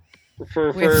talk.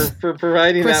 For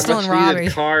providing Crystal that much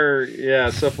needed car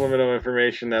supplemental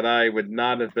information that I would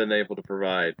not have been able to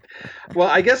provide. Well,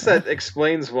 I guess that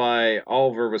explains why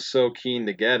Oliver was so keen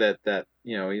to get it. That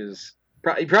he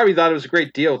probably thought it was a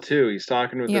great deal too. He's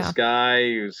talking with this guy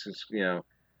who's going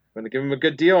to give him a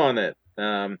good deal on it.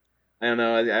 I don't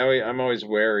know. I'm always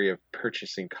wary of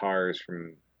purchasing cars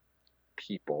from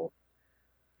people.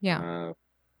 Yeah.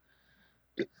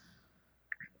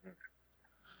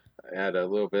 I had a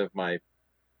little bit of my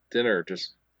dinner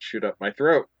just shoot up my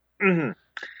throat.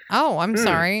 Oh, I'm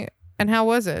sorry. And how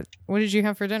was it? What did you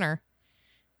have for dinner?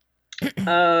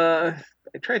 I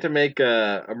tried to make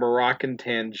a Moroccan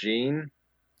tagine.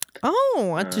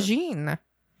 Oh, a tagine.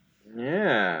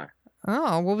 Yeah.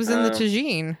 Oh, what was in the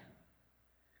tagine?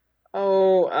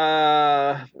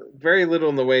 Very little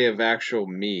in the way of actual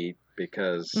meat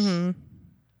because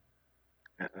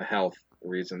health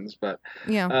reasons, but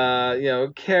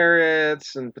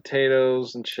carrots and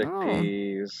potatoes and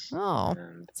chickpeas.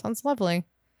 Sounds lovely.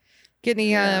 Get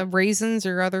any raisins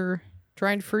or other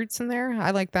dried fruits in there?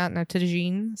 I like that in a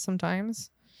tagine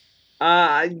sometimes.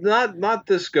 Not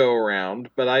this go around,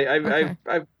 but I've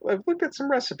looked at some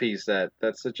recipes that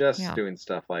suggest doing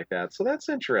stuff like that. So that's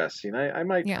interesting. I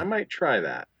might try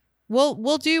that.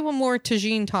 We'll do one more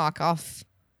tagine talk off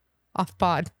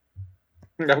pod.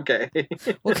 Okay.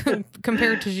 We'll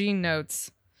compare tagine notes.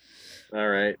 All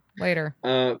right. Later.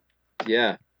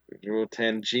 Yeah. We'll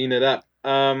tagine it up.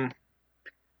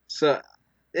 So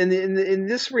in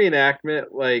this reenactment,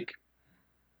 like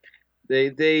they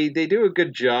do a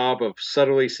good job of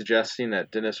subtly suggesting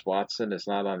that Dennis Watson is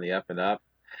not on the up and up.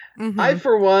 I,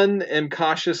 for one, am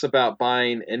cautious about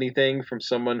buying anything from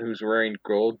someone who's wearing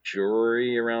gold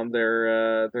jewelry around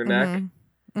their neck.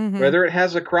 Whether it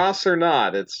has a cross or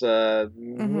not, it's a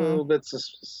little bit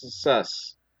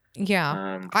sus.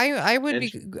 Yeah, I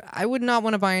would not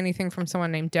want to buy anything from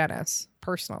someone named Dennis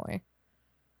personally.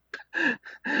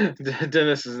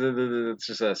 Dennis is it's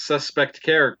just a suspect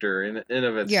character in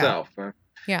of itself.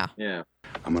 Yeah. Yeah.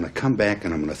 I'm gonna come back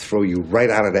and I'm gonna throw you right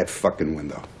out of that fucking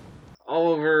window.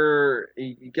 Oliver,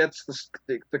 he gets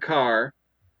the car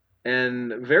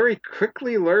and very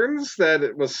quickly learns that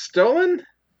it was stolen.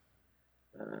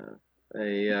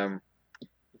 He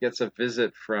gets a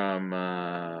visit from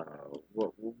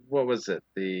what was it?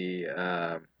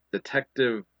 The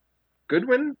Detective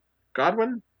Godwin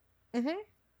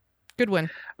Goodwin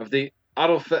of the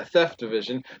Auto Theft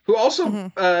Division, who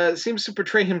also seems to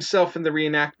portray himself in the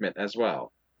reenactment as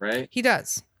well, right? He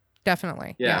does.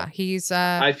 Definitely. Yeah. He's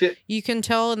you can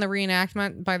tell in the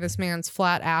reenactment by this man's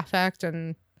flat affect,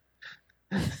 and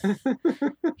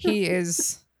he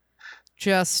is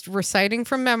just reciting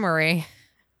from memory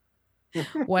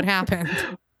what happened.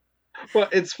 Well,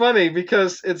 it's funny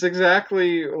because it's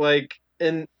exactly like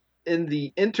in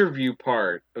the interview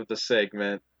part of the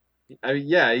segment. I mean,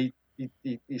 yeah,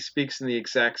 he speaks in the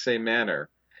exact same manner.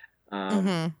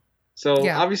 So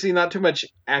obviously not too much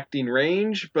acting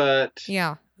range, but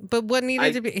yeah. But what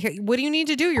needed to be? What do you need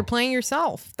to do? You're playing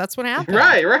yourself. That's what happened.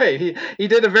 Right. He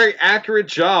did a very accurate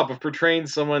job of portraying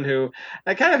someone who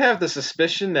I kind of have the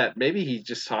suspicion that maybe he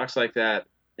just talks like that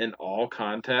in all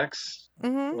contexts,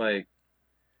 like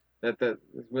that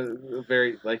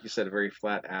very, like you said, a very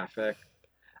flat affect.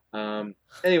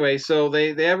 Anyway, so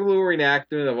they have a little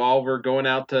reenactment of Oliver going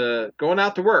out to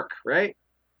work. Right.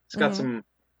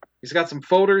 He's got some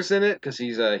folders in it because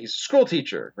he's a school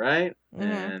teacher, right?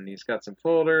 And he's got some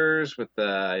folders with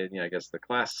I guess the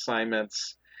class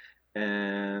assignments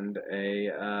and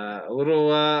a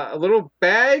little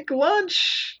bag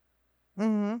lunch.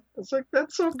 It's like,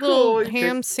 that's so cool. Little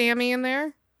ham Sammy in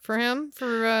there for him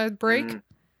for break.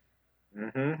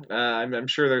 I'm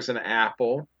sure there's an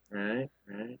apple, right?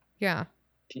 Yeah.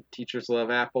 Teachers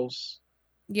love apples.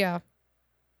 Yeah.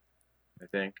 I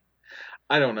think.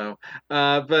 I don't know.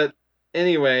 But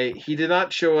anyway, he did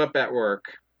not show up at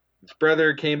work. His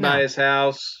brother came by his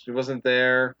house. He wasn't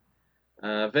there.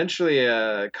 Eventually,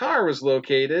 a car was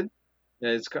located.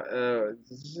 His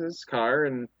car,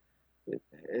 and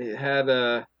it had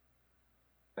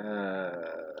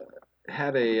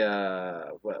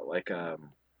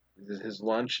his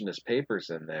lunch and his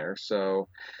papers in there. So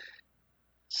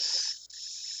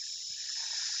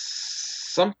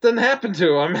something happened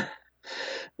to him.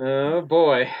 Oh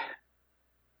boy.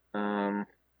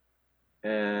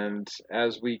 And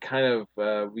as we kind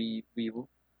of we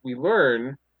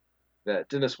learn that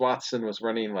Dennis Watson was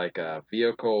running like a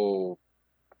vehicle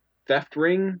theft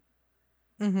ring.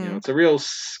 It's a real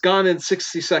Gone in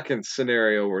 60 Seconds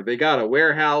scenario where they got a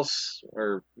warehouse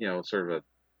or sort of a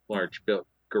large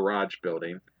garage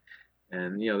building,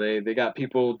 and they got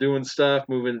people doing stuff,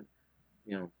 moving,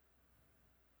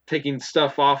 taking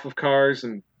stuff off of cars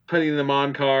and putting them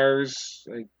on cars.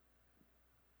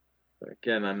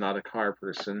 Again, I'm not a car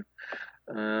person.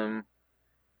 And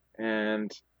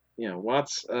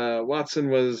Watson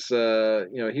was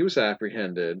he was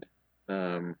apprehended.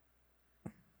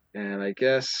 And I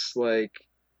guess like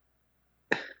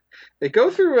they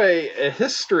go through a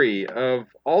history of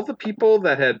all the people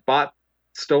that had bought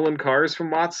stolen cars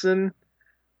from Watson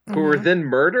who were then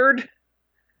murdered,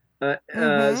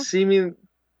 seeming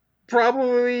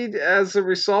probably as a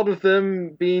result of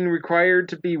them being required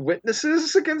to be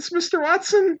witnesses against Mr.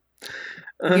 Watson.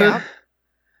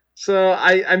 So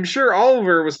I'm sure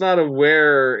Oliver was not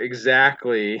aware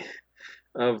exactly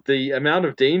of the amount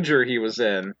of danger he was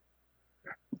in.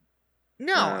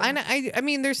 No, I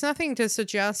mean, there's nothing to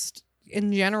suggest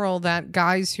in general that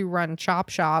guys who run chop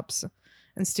shops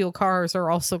and steal cars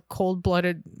are also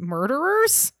cold-blooded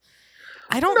murderers.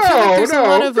 I don't feel like there's a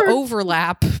lot of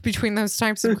overlap between those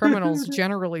types of criminals,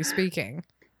 generally speaking.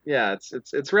 Yeah,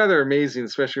 it's rather amazing,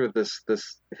 especially with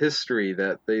this history,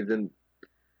 that they didn't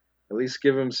at least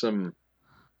give him some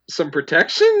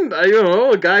protection. I don't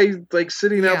know, a guy like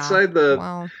sitting outside the.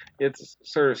 Wow. It's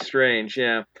sort of strange,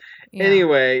 yeah.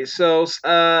 Anyway, so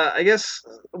I guess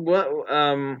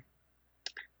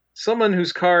someone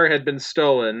whose car had been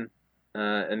stolen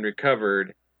and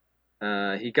recovered,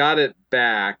 he got it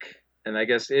back. And I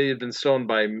guess it had been stolen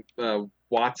by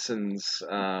Watson's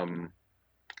crew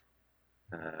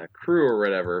or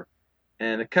whatever.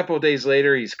 And a couple of days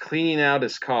later, he's cleaning out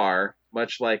his car,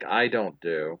 much like I don't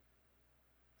do.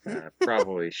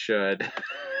 Probably should.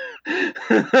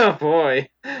 Oh boy,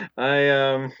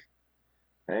 have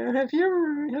you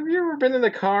ever been in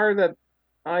the car that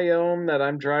I own that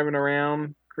I'm driving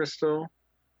around, Crystal?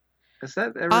 Has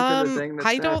that ever been a thing that's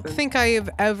I don't happened? think I have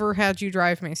ever had you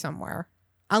drive me somewhere.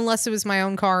 Unless it was my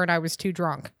own car and I was too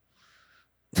drunk.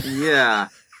 Yeah.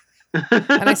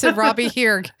 And I said, Robbie,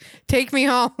 here, take me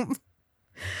home.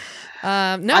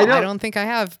 No, I don't think I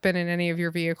have been in any of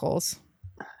your vehicles.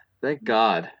 Thank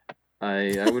God.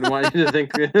 I would want you to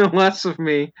think less of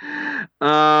me.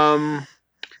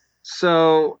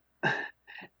 So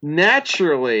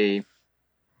naturally,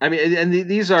 I mean, and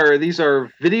these are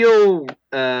video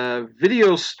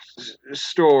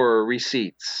store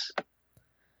receipts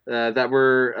that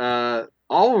were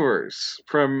Oliver's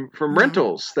from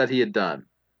rentals that he had done.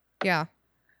 Yeah.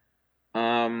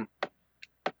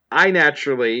 I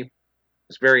naturally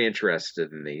was very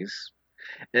interested in these.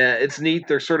 It's neat.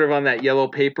 They're sort of on that yellow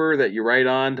paper that you write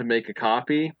on to make a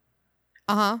copy.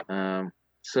 So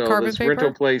carbon this paper?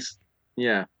 rental place,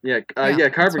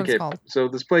 carbon paper. So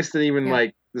this place didn't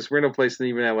even this rental place didn't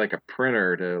even have like a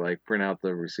printer to like print out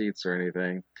the receipts or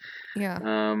anything.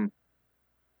 Yeah.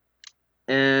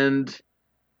 And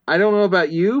I don't know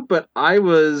about you, but I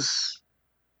was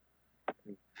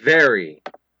very,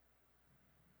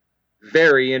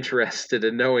 very interested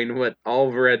in knowing what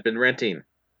Oliver had been renting.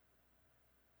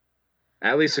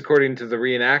 At least according to the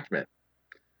reenactment.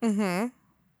 Mm-hmm.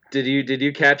 Did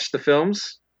you catch the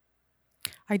films?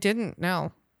 I didn't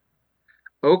know.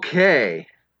 Okay.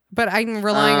 But I'm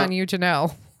relying on you to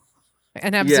know.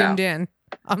 And have zoomed in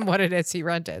on what it is he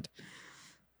rented.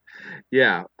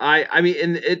 Yeah. I mean,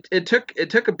 and it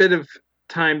took a bit of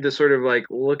time to sort of like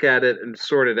look at it and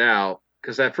sort it out.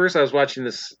 Because at first I was watching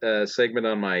this segment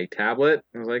on my tablet.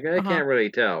 I was like, I can't really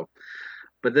tell.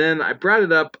 But then I brought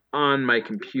it up on my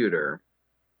computer.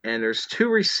 And there's two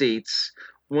receipts.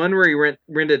 One where he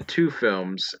rented 2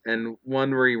 films, and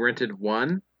one where he rented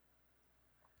 1.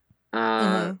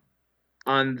 On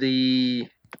the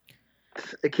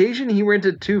occasion he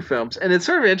rented 2 films, and it's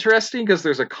sort of interesting because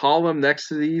there's a column next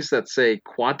to these that say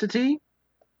quantity.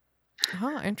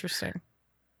 Oh, interesting.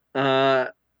 And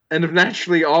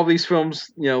naturally, all these films,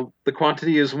 the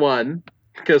quantity is 1,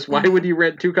 because why would you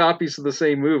rent 2 copies of the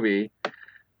same movie?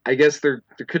 I guess there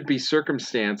could be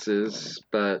circumstances,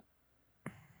 but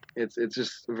it's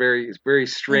just very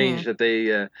strange that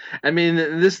they. I mean,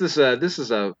 this is a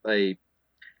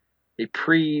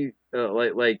pre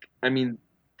I mean,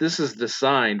 this is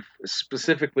designed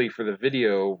specifically for the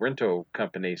video rental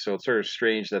company, so it's sort of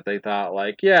strange that they thought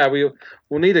like, we'll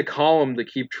need a column to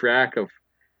keep track of,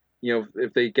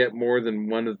 if they get more than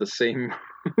one of the same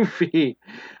movie.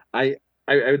 I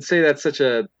would say that's such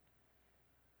a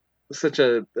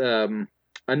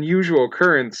unusual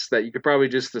occurrence that you could probably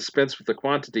just dispense with the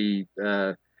quantity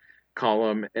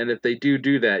column, and if they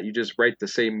do that, you just write the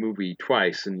same movie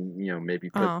twice, and maybe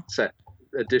put set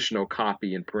additional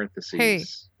copy in parentheses. Hey,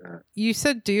 you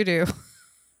said doo-doo.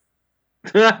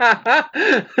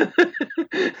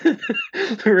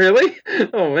 Really?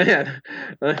 Oh man,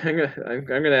 I'm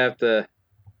gonna have to.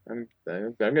 I'm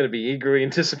gonna be eagerly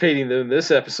anticipating when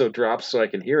this episode drops so I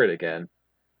can hear it again.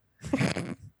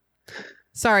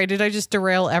 Sorry, did I just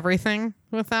derail everything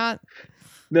with that?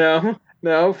 No.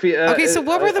 Okay, so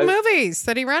what were the movies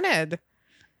that he rented?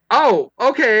 Oh,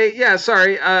 okay. Yeah,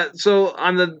 sorry. So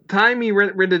on the time he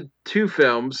rented 2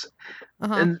 films,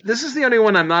 and this is the only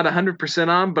one I'm not 100%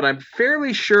 on, but I'm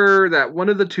fairly sure that one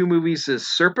of the 2 movies is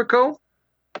Serpico.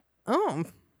 Oh.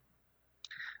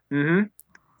 Mm-hmm.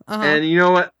 And you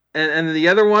know what? And the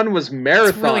other one was Marathon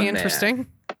That's really Man. interesting.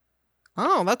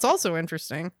 Oh, that's also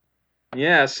interesting.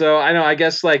 Yeah, so I know. I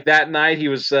guess like that night he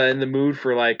was in the mood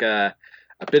for like a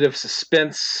bit of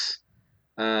suspense,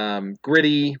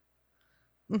 gritty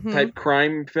type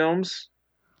crime films.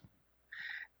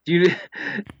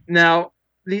 Now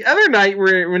the other night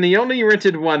when he only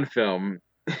rented 1 film,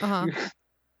 a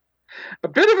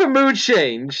bit of a mood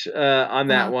change on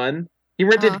that one. He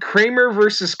rented Kramer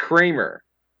versus Kramer.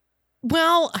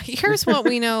 Well, here's what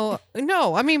we know.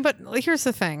 No, I mean, but here's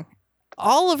the thing: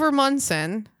 Oliver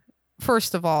Munson.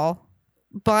 First of all,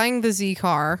 buying the Z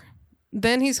car,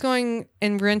 then he's going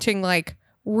and renting like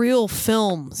real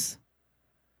films.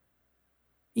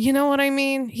 You know what I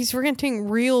mean? He's renting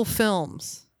real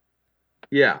films.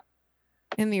 Yeah.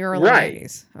 In the early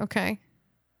 80s. Okay.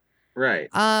 Right.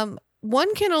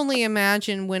 One can only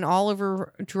imagine when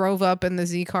Oliver drove up in the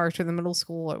Z car to the middle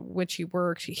school at which he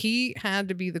worked, he had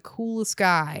to be the coolest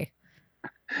guy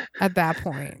at that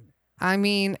point. I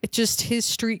mean, it just his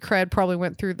street cred probably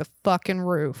went through the fucking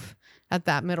roof at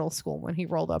that middle school when he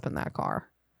rolled up in that car.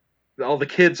 All the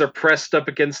kids are pressed up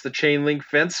against the chain link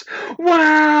fence.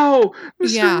 Wow,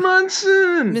 Mr.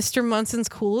 Munson. Mr. Munson's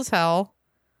cool as hell.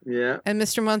 Yeah. And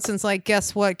Mr. Munson's like,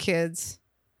 guess what, kids?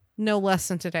 No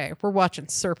lesson today. We're watching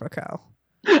Serpico.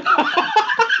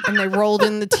 And they rolled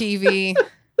in the TV.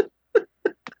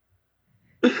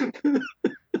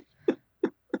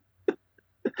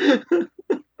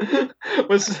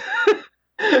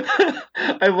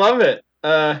 I love it.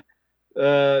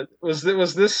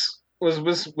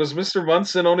 Was Mr.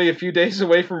 Munson only a few days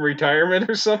away from retirement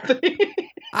or something?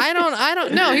 I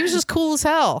don't know. He was just cool as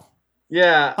hell.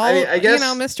 Yeah, I guess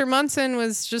Mr. Munson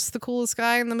was just the coolest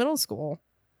guy in the middle school.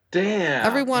 Damn.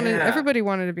 Everybody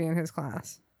wanted to be in his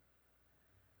class.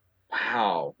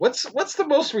 Wow. What's the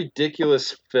most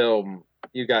ridiculous film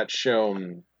you got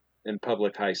shown in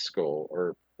public high school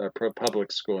or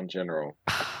public school in general?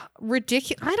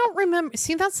 Ridiculous. I don't remember.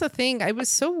 See, that's the thing. It was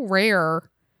so rare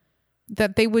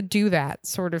that they would do that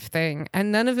sort of thing,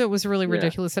 and none of it was really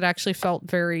ridiculous. It actually felt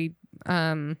very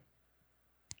spot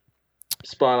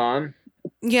on.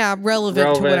 Yeah,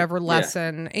 relevant to whatever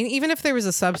lesson. And even if there was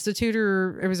a substitute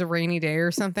or it was a rainy day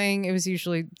or something, it was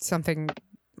usually something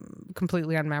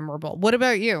completely unmemorable. What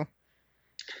about you?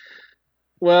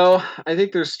 Well, I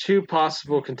think there's two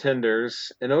possible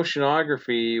contenders. In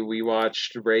oceanography, we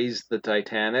watched Raise the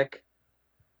Titanic.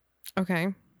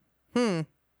 Okay.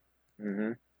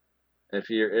 Mm-hmm. Are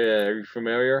you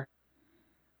familiar?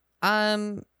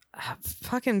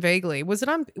 Fucking vaguely. It was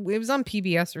on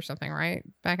PBS or something, right?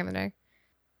 Back in the day.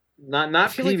 Not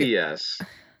PBS.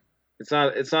 It's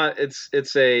not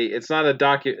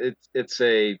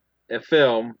a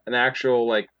film, an actual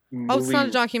like movie. Oh, it's not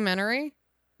a documentary?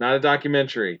 Not a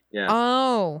documentary. Yeah.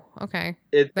 Oh, okay.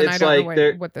 Then I don't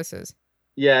know what this is.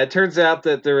 Yeah, it turns out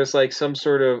that there was like some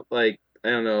sort of like,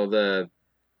 I don't know, the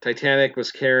Titanic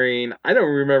was carrying, I don't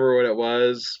remember what it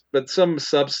was, but some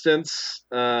substance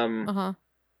that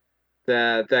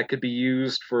could be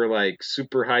used for like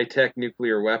super high-tech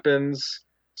nuclear weapons.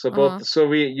 So both the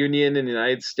Soviet Union and the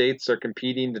United States are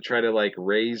competing to try to like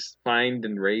find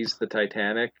and raise the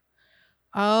Titanic.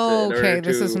 Oh, okay.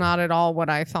 This is not at all what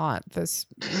I thought this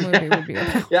movie would be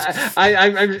about. Yeah,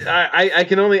 I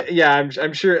can only,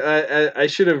 I'm sure I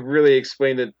should have really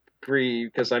explained it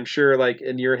because I'm sure like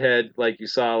in your head, like you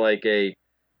saw like a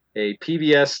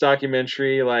PBS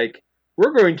documentary, like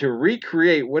we're going to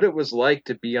recreate what it was like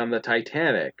to be on the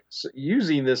Titanic, so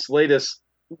using the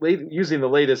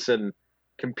latest in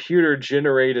computer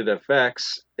generated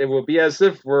effects. It will be as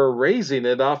if we're raising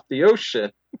it off the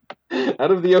ocean,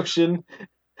 out of the ocean,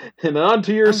 and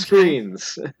onto your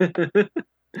screens.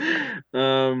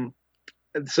 And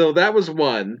so that was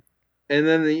one, and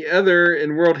then the other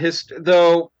in world history,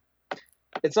 though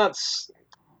it's not.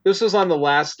 This was on the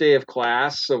last day of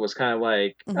class, so it was kind of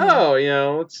like,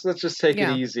 let's just take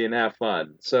it easy and have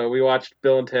fun. So we watched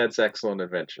Bill and Ted's Excellent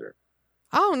Adventure.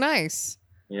 Oh, nice.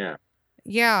 Yeah.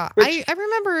 Yeah, I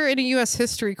remember in a U.S.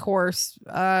 history course,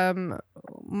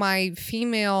 my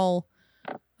female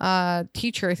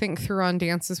teacher, I think, threw on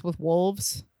Dances with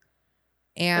Wolves.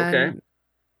 And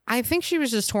I think she was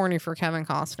just horny for Kevin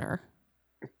Costner.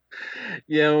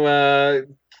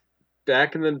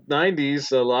 Back in the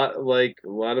 90s, a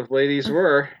lot of ladies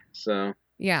were. So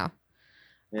yeah.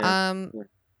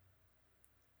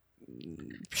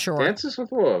 Sure. Dances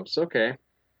with Wolves. Okay.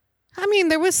 I mean,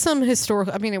 there was some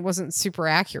historical. I mean, it wasn't super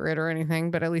accurate or anything,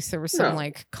 but at least there was some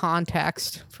like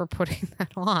context for putting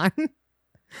that on.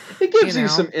 It gives you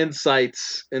some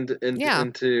insights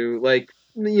into like,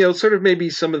 sort of maybe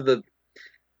some of the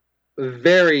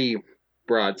very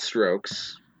broad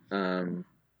strokes, for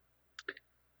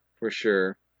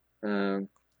sure.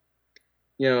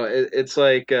 It's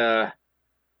like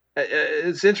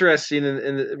it's interesting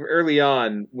in early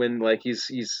on when like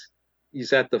he's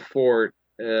at the fort.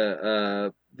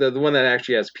 The one that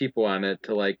actually has people on it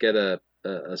to like get a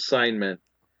assignment,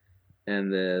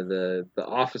 and the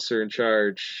officer in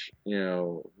charge,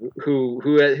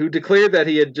 who declared that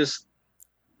he had just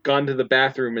gone to the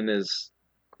bathroom in his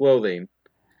clothing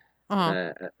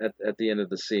at the end of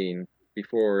the scene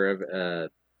before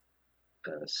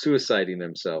suiciding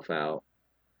himself out.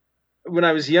 When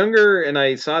I was younger and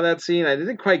I saw that scene, I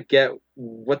didn't quite get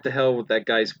what the hell that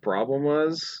guy's problem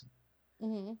was.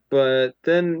 Mm-hmm. But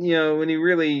then, when you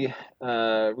really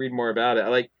read more about it,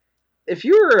 like, if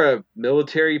you were a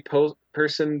military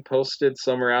person posted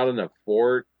somewhere out in a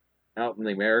fort out in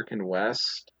the American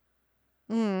West,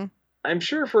 I'm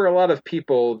sure for a lot of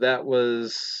people that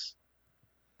was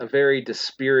a very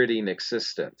dispiriting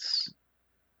existence.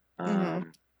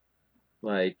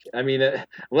 Like, I mean,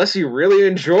 unless you really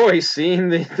enjoy seeing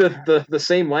the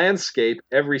same landscape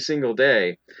every single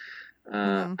day,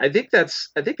 I think that's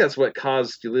what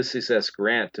caused Ulysses S.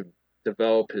 Grant to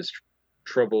develop his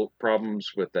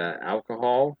problems with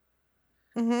alcohol.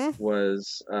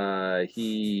 Was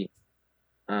he?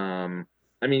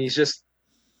 I mean, he's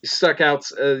stuck out,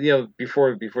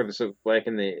 before this, like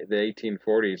in the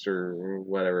 1840s or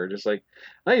whatever. Just like,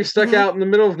 oh, you're stuck out in the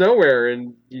middle of nowhere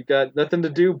and you got nothing to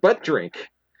do but drink.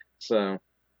 So,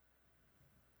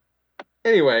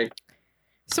 anyway.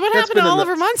 So what happened to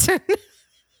Oliver Munson?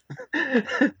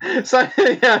 So,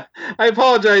 yeah, I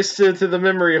apologize to the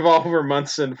memory of Oliver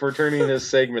Munson for turning this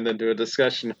segment into a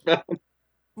discussion about.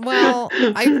 Well,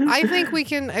 I think we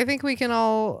can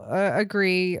all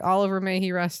agree. Oliver, may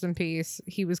he rest in peace.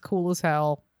 He was cool as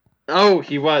hell. Oh,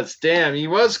 he was. Damn, he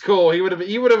was cool. He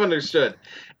would have understood.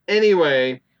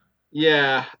 Anyway,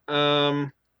 yeah.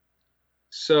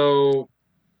 So,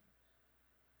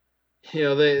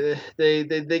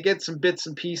 they get some bits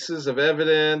and pieces of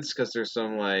evidence because there's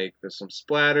some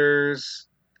splatters.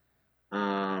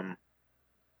 But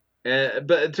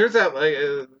it turns out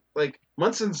like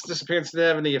Munson's disappearance didn't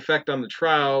have any effect on the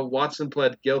trial. Watson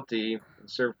pled guilty,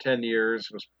 served 10 years,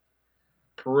 was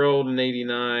paroled in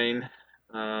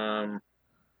 1989.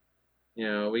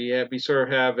 We sort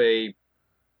of have a,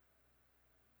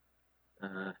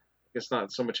 I guess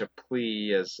not so much a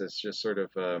plea as it's just sort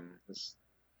of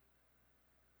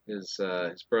his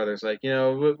brother's like,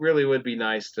 it really would be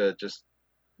nice to just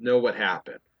know what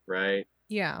happened, right?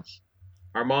 Yeah.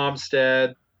 Our mom's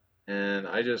dead, and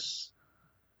I just,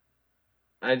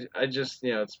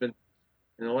 it's been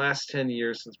in the last 10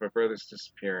 years since my brother's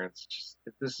disappearance.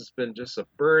 This has been just a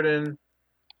burden,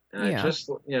 and I just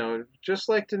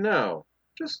like to know,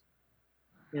 because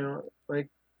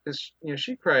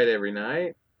she cried every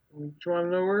night. Do you want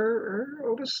to know where her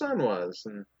oldest son was,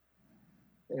 and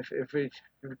if we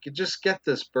could just get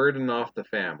this burden off the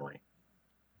family.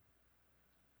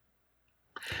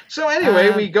 So anyway,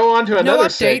 we go on to another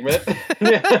segment.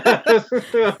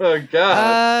 Oh,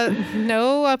 God.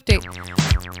 No update.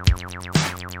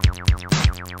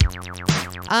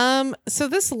 So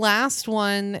this last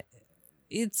one,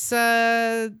 it's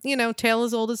tale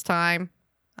as old as time.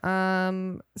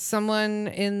 Someone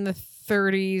in the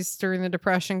 30s during the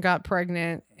Depression got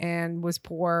pregnant and was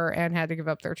poor and had to give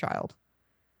up their child.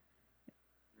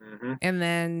 And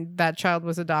then that child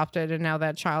was adopted, and now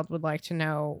that child would like to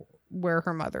know where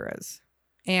her mother is.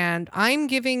 And I'm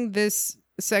giving this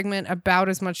segment about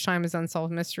as much time as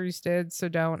Unsolved Mysteries did, so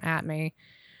don't at me.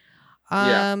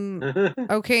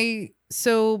 Okay,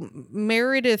 so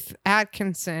Meredith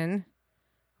Atkinson,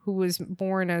 who was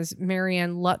born as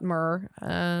Marianne Lutmer,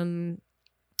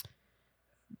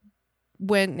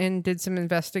 went and did some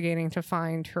investigating to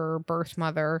find her birth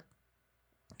mother.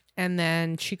 And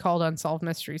then she called Unsolved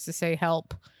Mysteries to say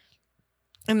help.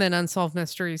 And then Unsolved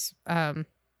Mysteries found,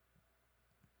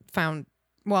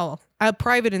 a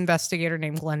private investigator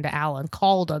named Glenda Allen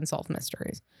called Unsolved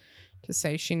Mysteries to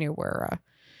say she knew where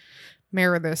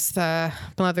Meredith's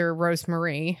mother,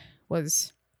 Rosemarie,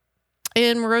 was.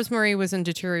 And Rosemarie was in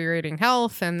deteriorating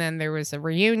health, and then there was a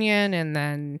reunion, and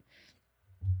then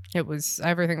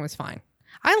everything was fine.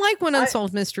 I like when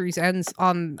Unsolved Mysteries ends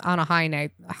on a high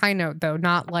note, though.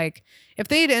 Not like if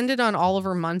they had ended on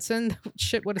Oliver Munson,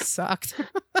 shit would have sucked.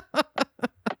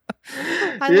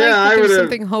 I like that there's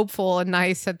something hopeful and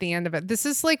nice at the end of it. This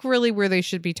is like really where they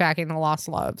should be tacking the Lost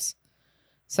Loves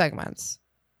segments.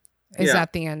 Is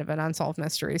at the end of an Unsolved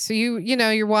Mystery. So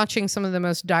you're watching some of the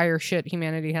most dire shit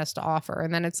humanity has to offer,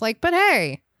 and then it's like, but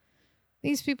hey,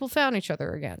 these people found each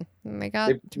other again, and they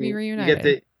got to be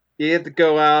reunited. You get to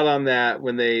go out on that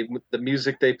when the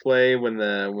music they play when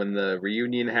the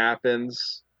reunion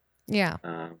happens. Yeah,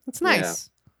 it's nice.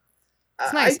 Yeah.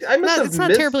 It's nice. It's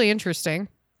not terribly interesting,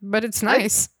 but it's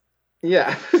nice.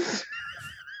 Yeah.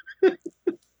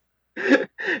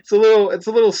 It's a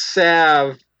little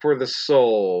salve for the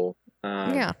soul.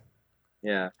 Yeah.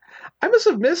 I must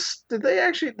have missed. Did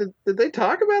they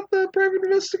talk about the private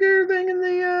investigator thing in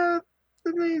the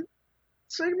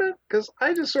segment? Because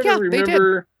I just sort of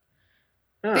remember.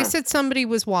 They said somebody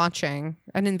was watching,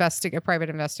 a private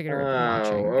investigator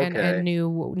watching, and knew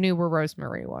where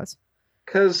Rosemarie was.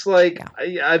 Because,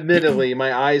 admittedly,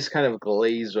 my eyes kind of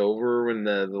glaze over when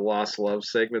the Lost Love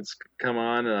segments come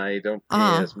on, and I don't pay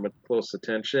as much close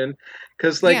attention.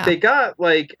 Because, they got,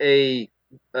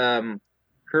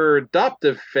 her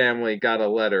adoptive family got a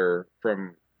letter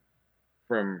from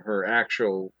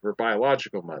her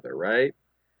biological mother, right?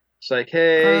 It's like,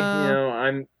 hey,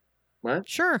 I'm... What?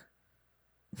 Sure.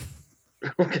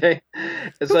 Okay.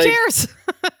 It's Who cares?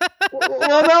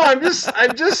 Well, no, I'm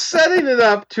just setting it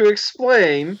up to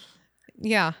explain.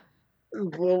 Yeah.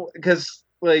 Well, because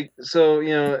like, so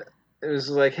it was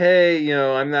like, hey,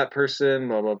 I'm that person,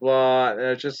 blah blah blah. And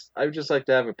I would just like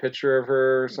to have a picture of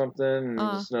her or something, and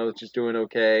just know that she's doing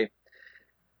okay.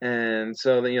 And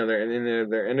so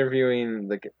they're interviewing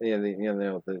the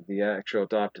actual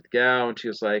adopted gal, and she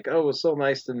was like, "Oh, it was so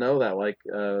nice to know that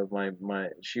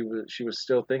she was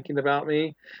still thinking about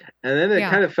me." And then it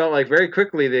kind of felt like very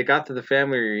quickly they got to the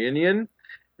family reunion.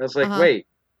 I was like, wait,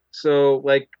 so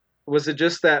like, was it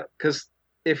just that? Because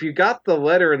if you got the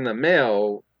letter in the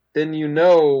mail, then you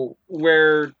know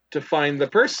where to find the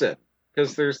person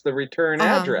because there's the return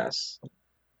address,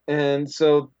 and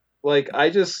so. Like I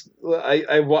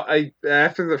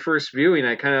after the first viewing,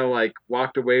 I kind of like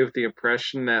walked away with the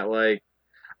impression that like,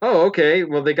 oh, okay,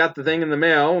 well they got the thing in the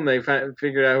mail and they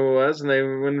figured out who it was and they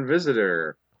went and visited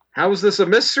her. How is this a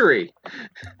mystery?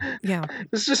 Yeah,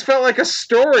 this just felt like a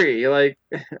story. Like,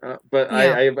 but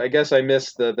yeah. I guess I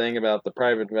missed the thing about the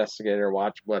private investigator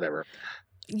watch, whatever.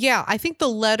 Yeah, I think the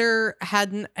letter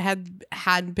had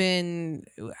been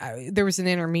there was an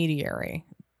intermediary,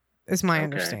 is my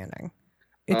understanding.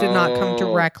 It did not come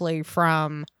directly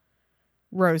from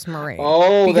Rosemarie.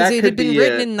 Oh, because it had been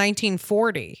written in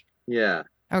 1940. Yeah.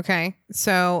 Okay,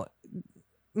 so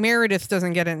Meredith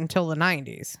doesn't get it until the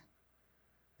 90s.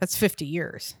 That's 50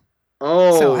 years.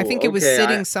 Oh, so I think it was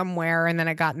sitting somewhere and then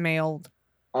it got mailed.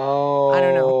 Oh, I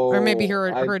don't know, or maybe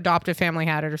her adoptive family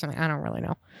had it or something. I don't really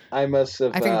know. I must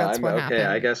have. I think that's what happened.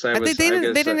 I guess I was. They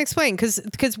didn't explain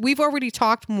because we've already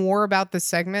talked more about this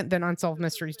segment than Unsolved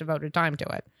Mysteries devoted time to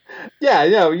it. Yeah,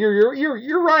 no,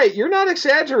 you're right. You're not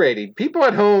exaggerating. People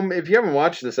at home, if you haven't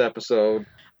watched this episode,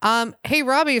 hey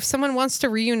Robbie, if someone wants to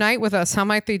reunite with us, how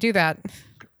might they do that?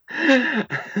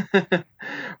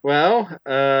 Well,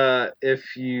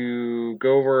 if you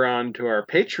go over onto our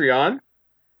Patreon,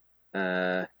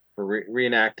 for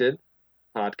Reenacted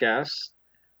podcasts,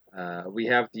 we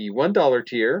have the $1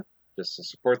 tier just to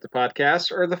support the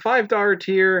podcast, or the $5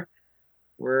 tier,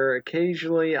 where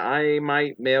occasionally I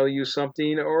might mail you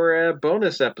something or a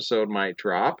bonus episode might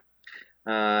drop.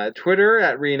 Twitter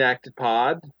at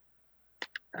ReenactedPod.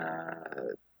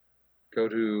 Go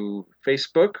to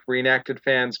Facebook, Reenacted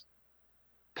Fans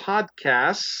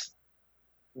Podcasts.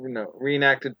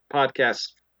 Reenacted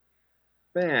Podcast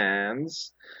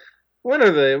Fans. One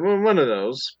of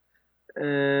those.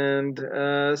 And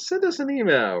send us an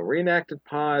email,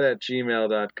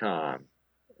 reenactedpod@gmail.com.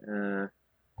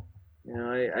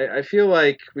 I feel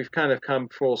like we've kind of come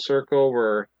full circle.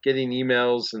 We're getting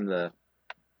emails in the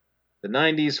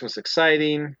 90s was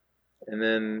exciting. And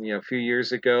then, a few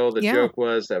years ago, the joke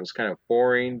was that was kind of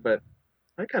boring, but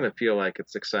I kind of feel like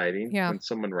it's exciting when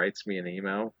someone writes me an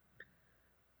email.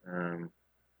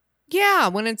 Yeah,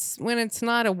 when it's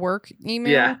not a work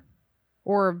email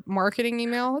or a marketing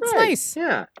email, it's nice.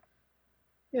 Yeah.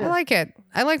 I like it.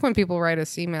 I like when people write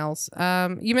us emails.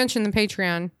 You mentioned the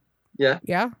Patreon. Yeah.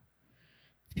 Yeah.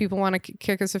 If people want to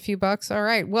kick us a few bucks, all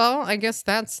right. Well, I guess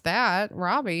that's that.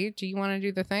 Robbie, do you want to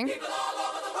do the thing?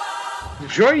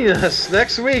 Join us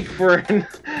next week for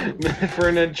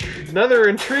another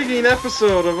intriguing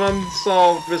episode of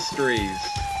Unsolved Mysteries.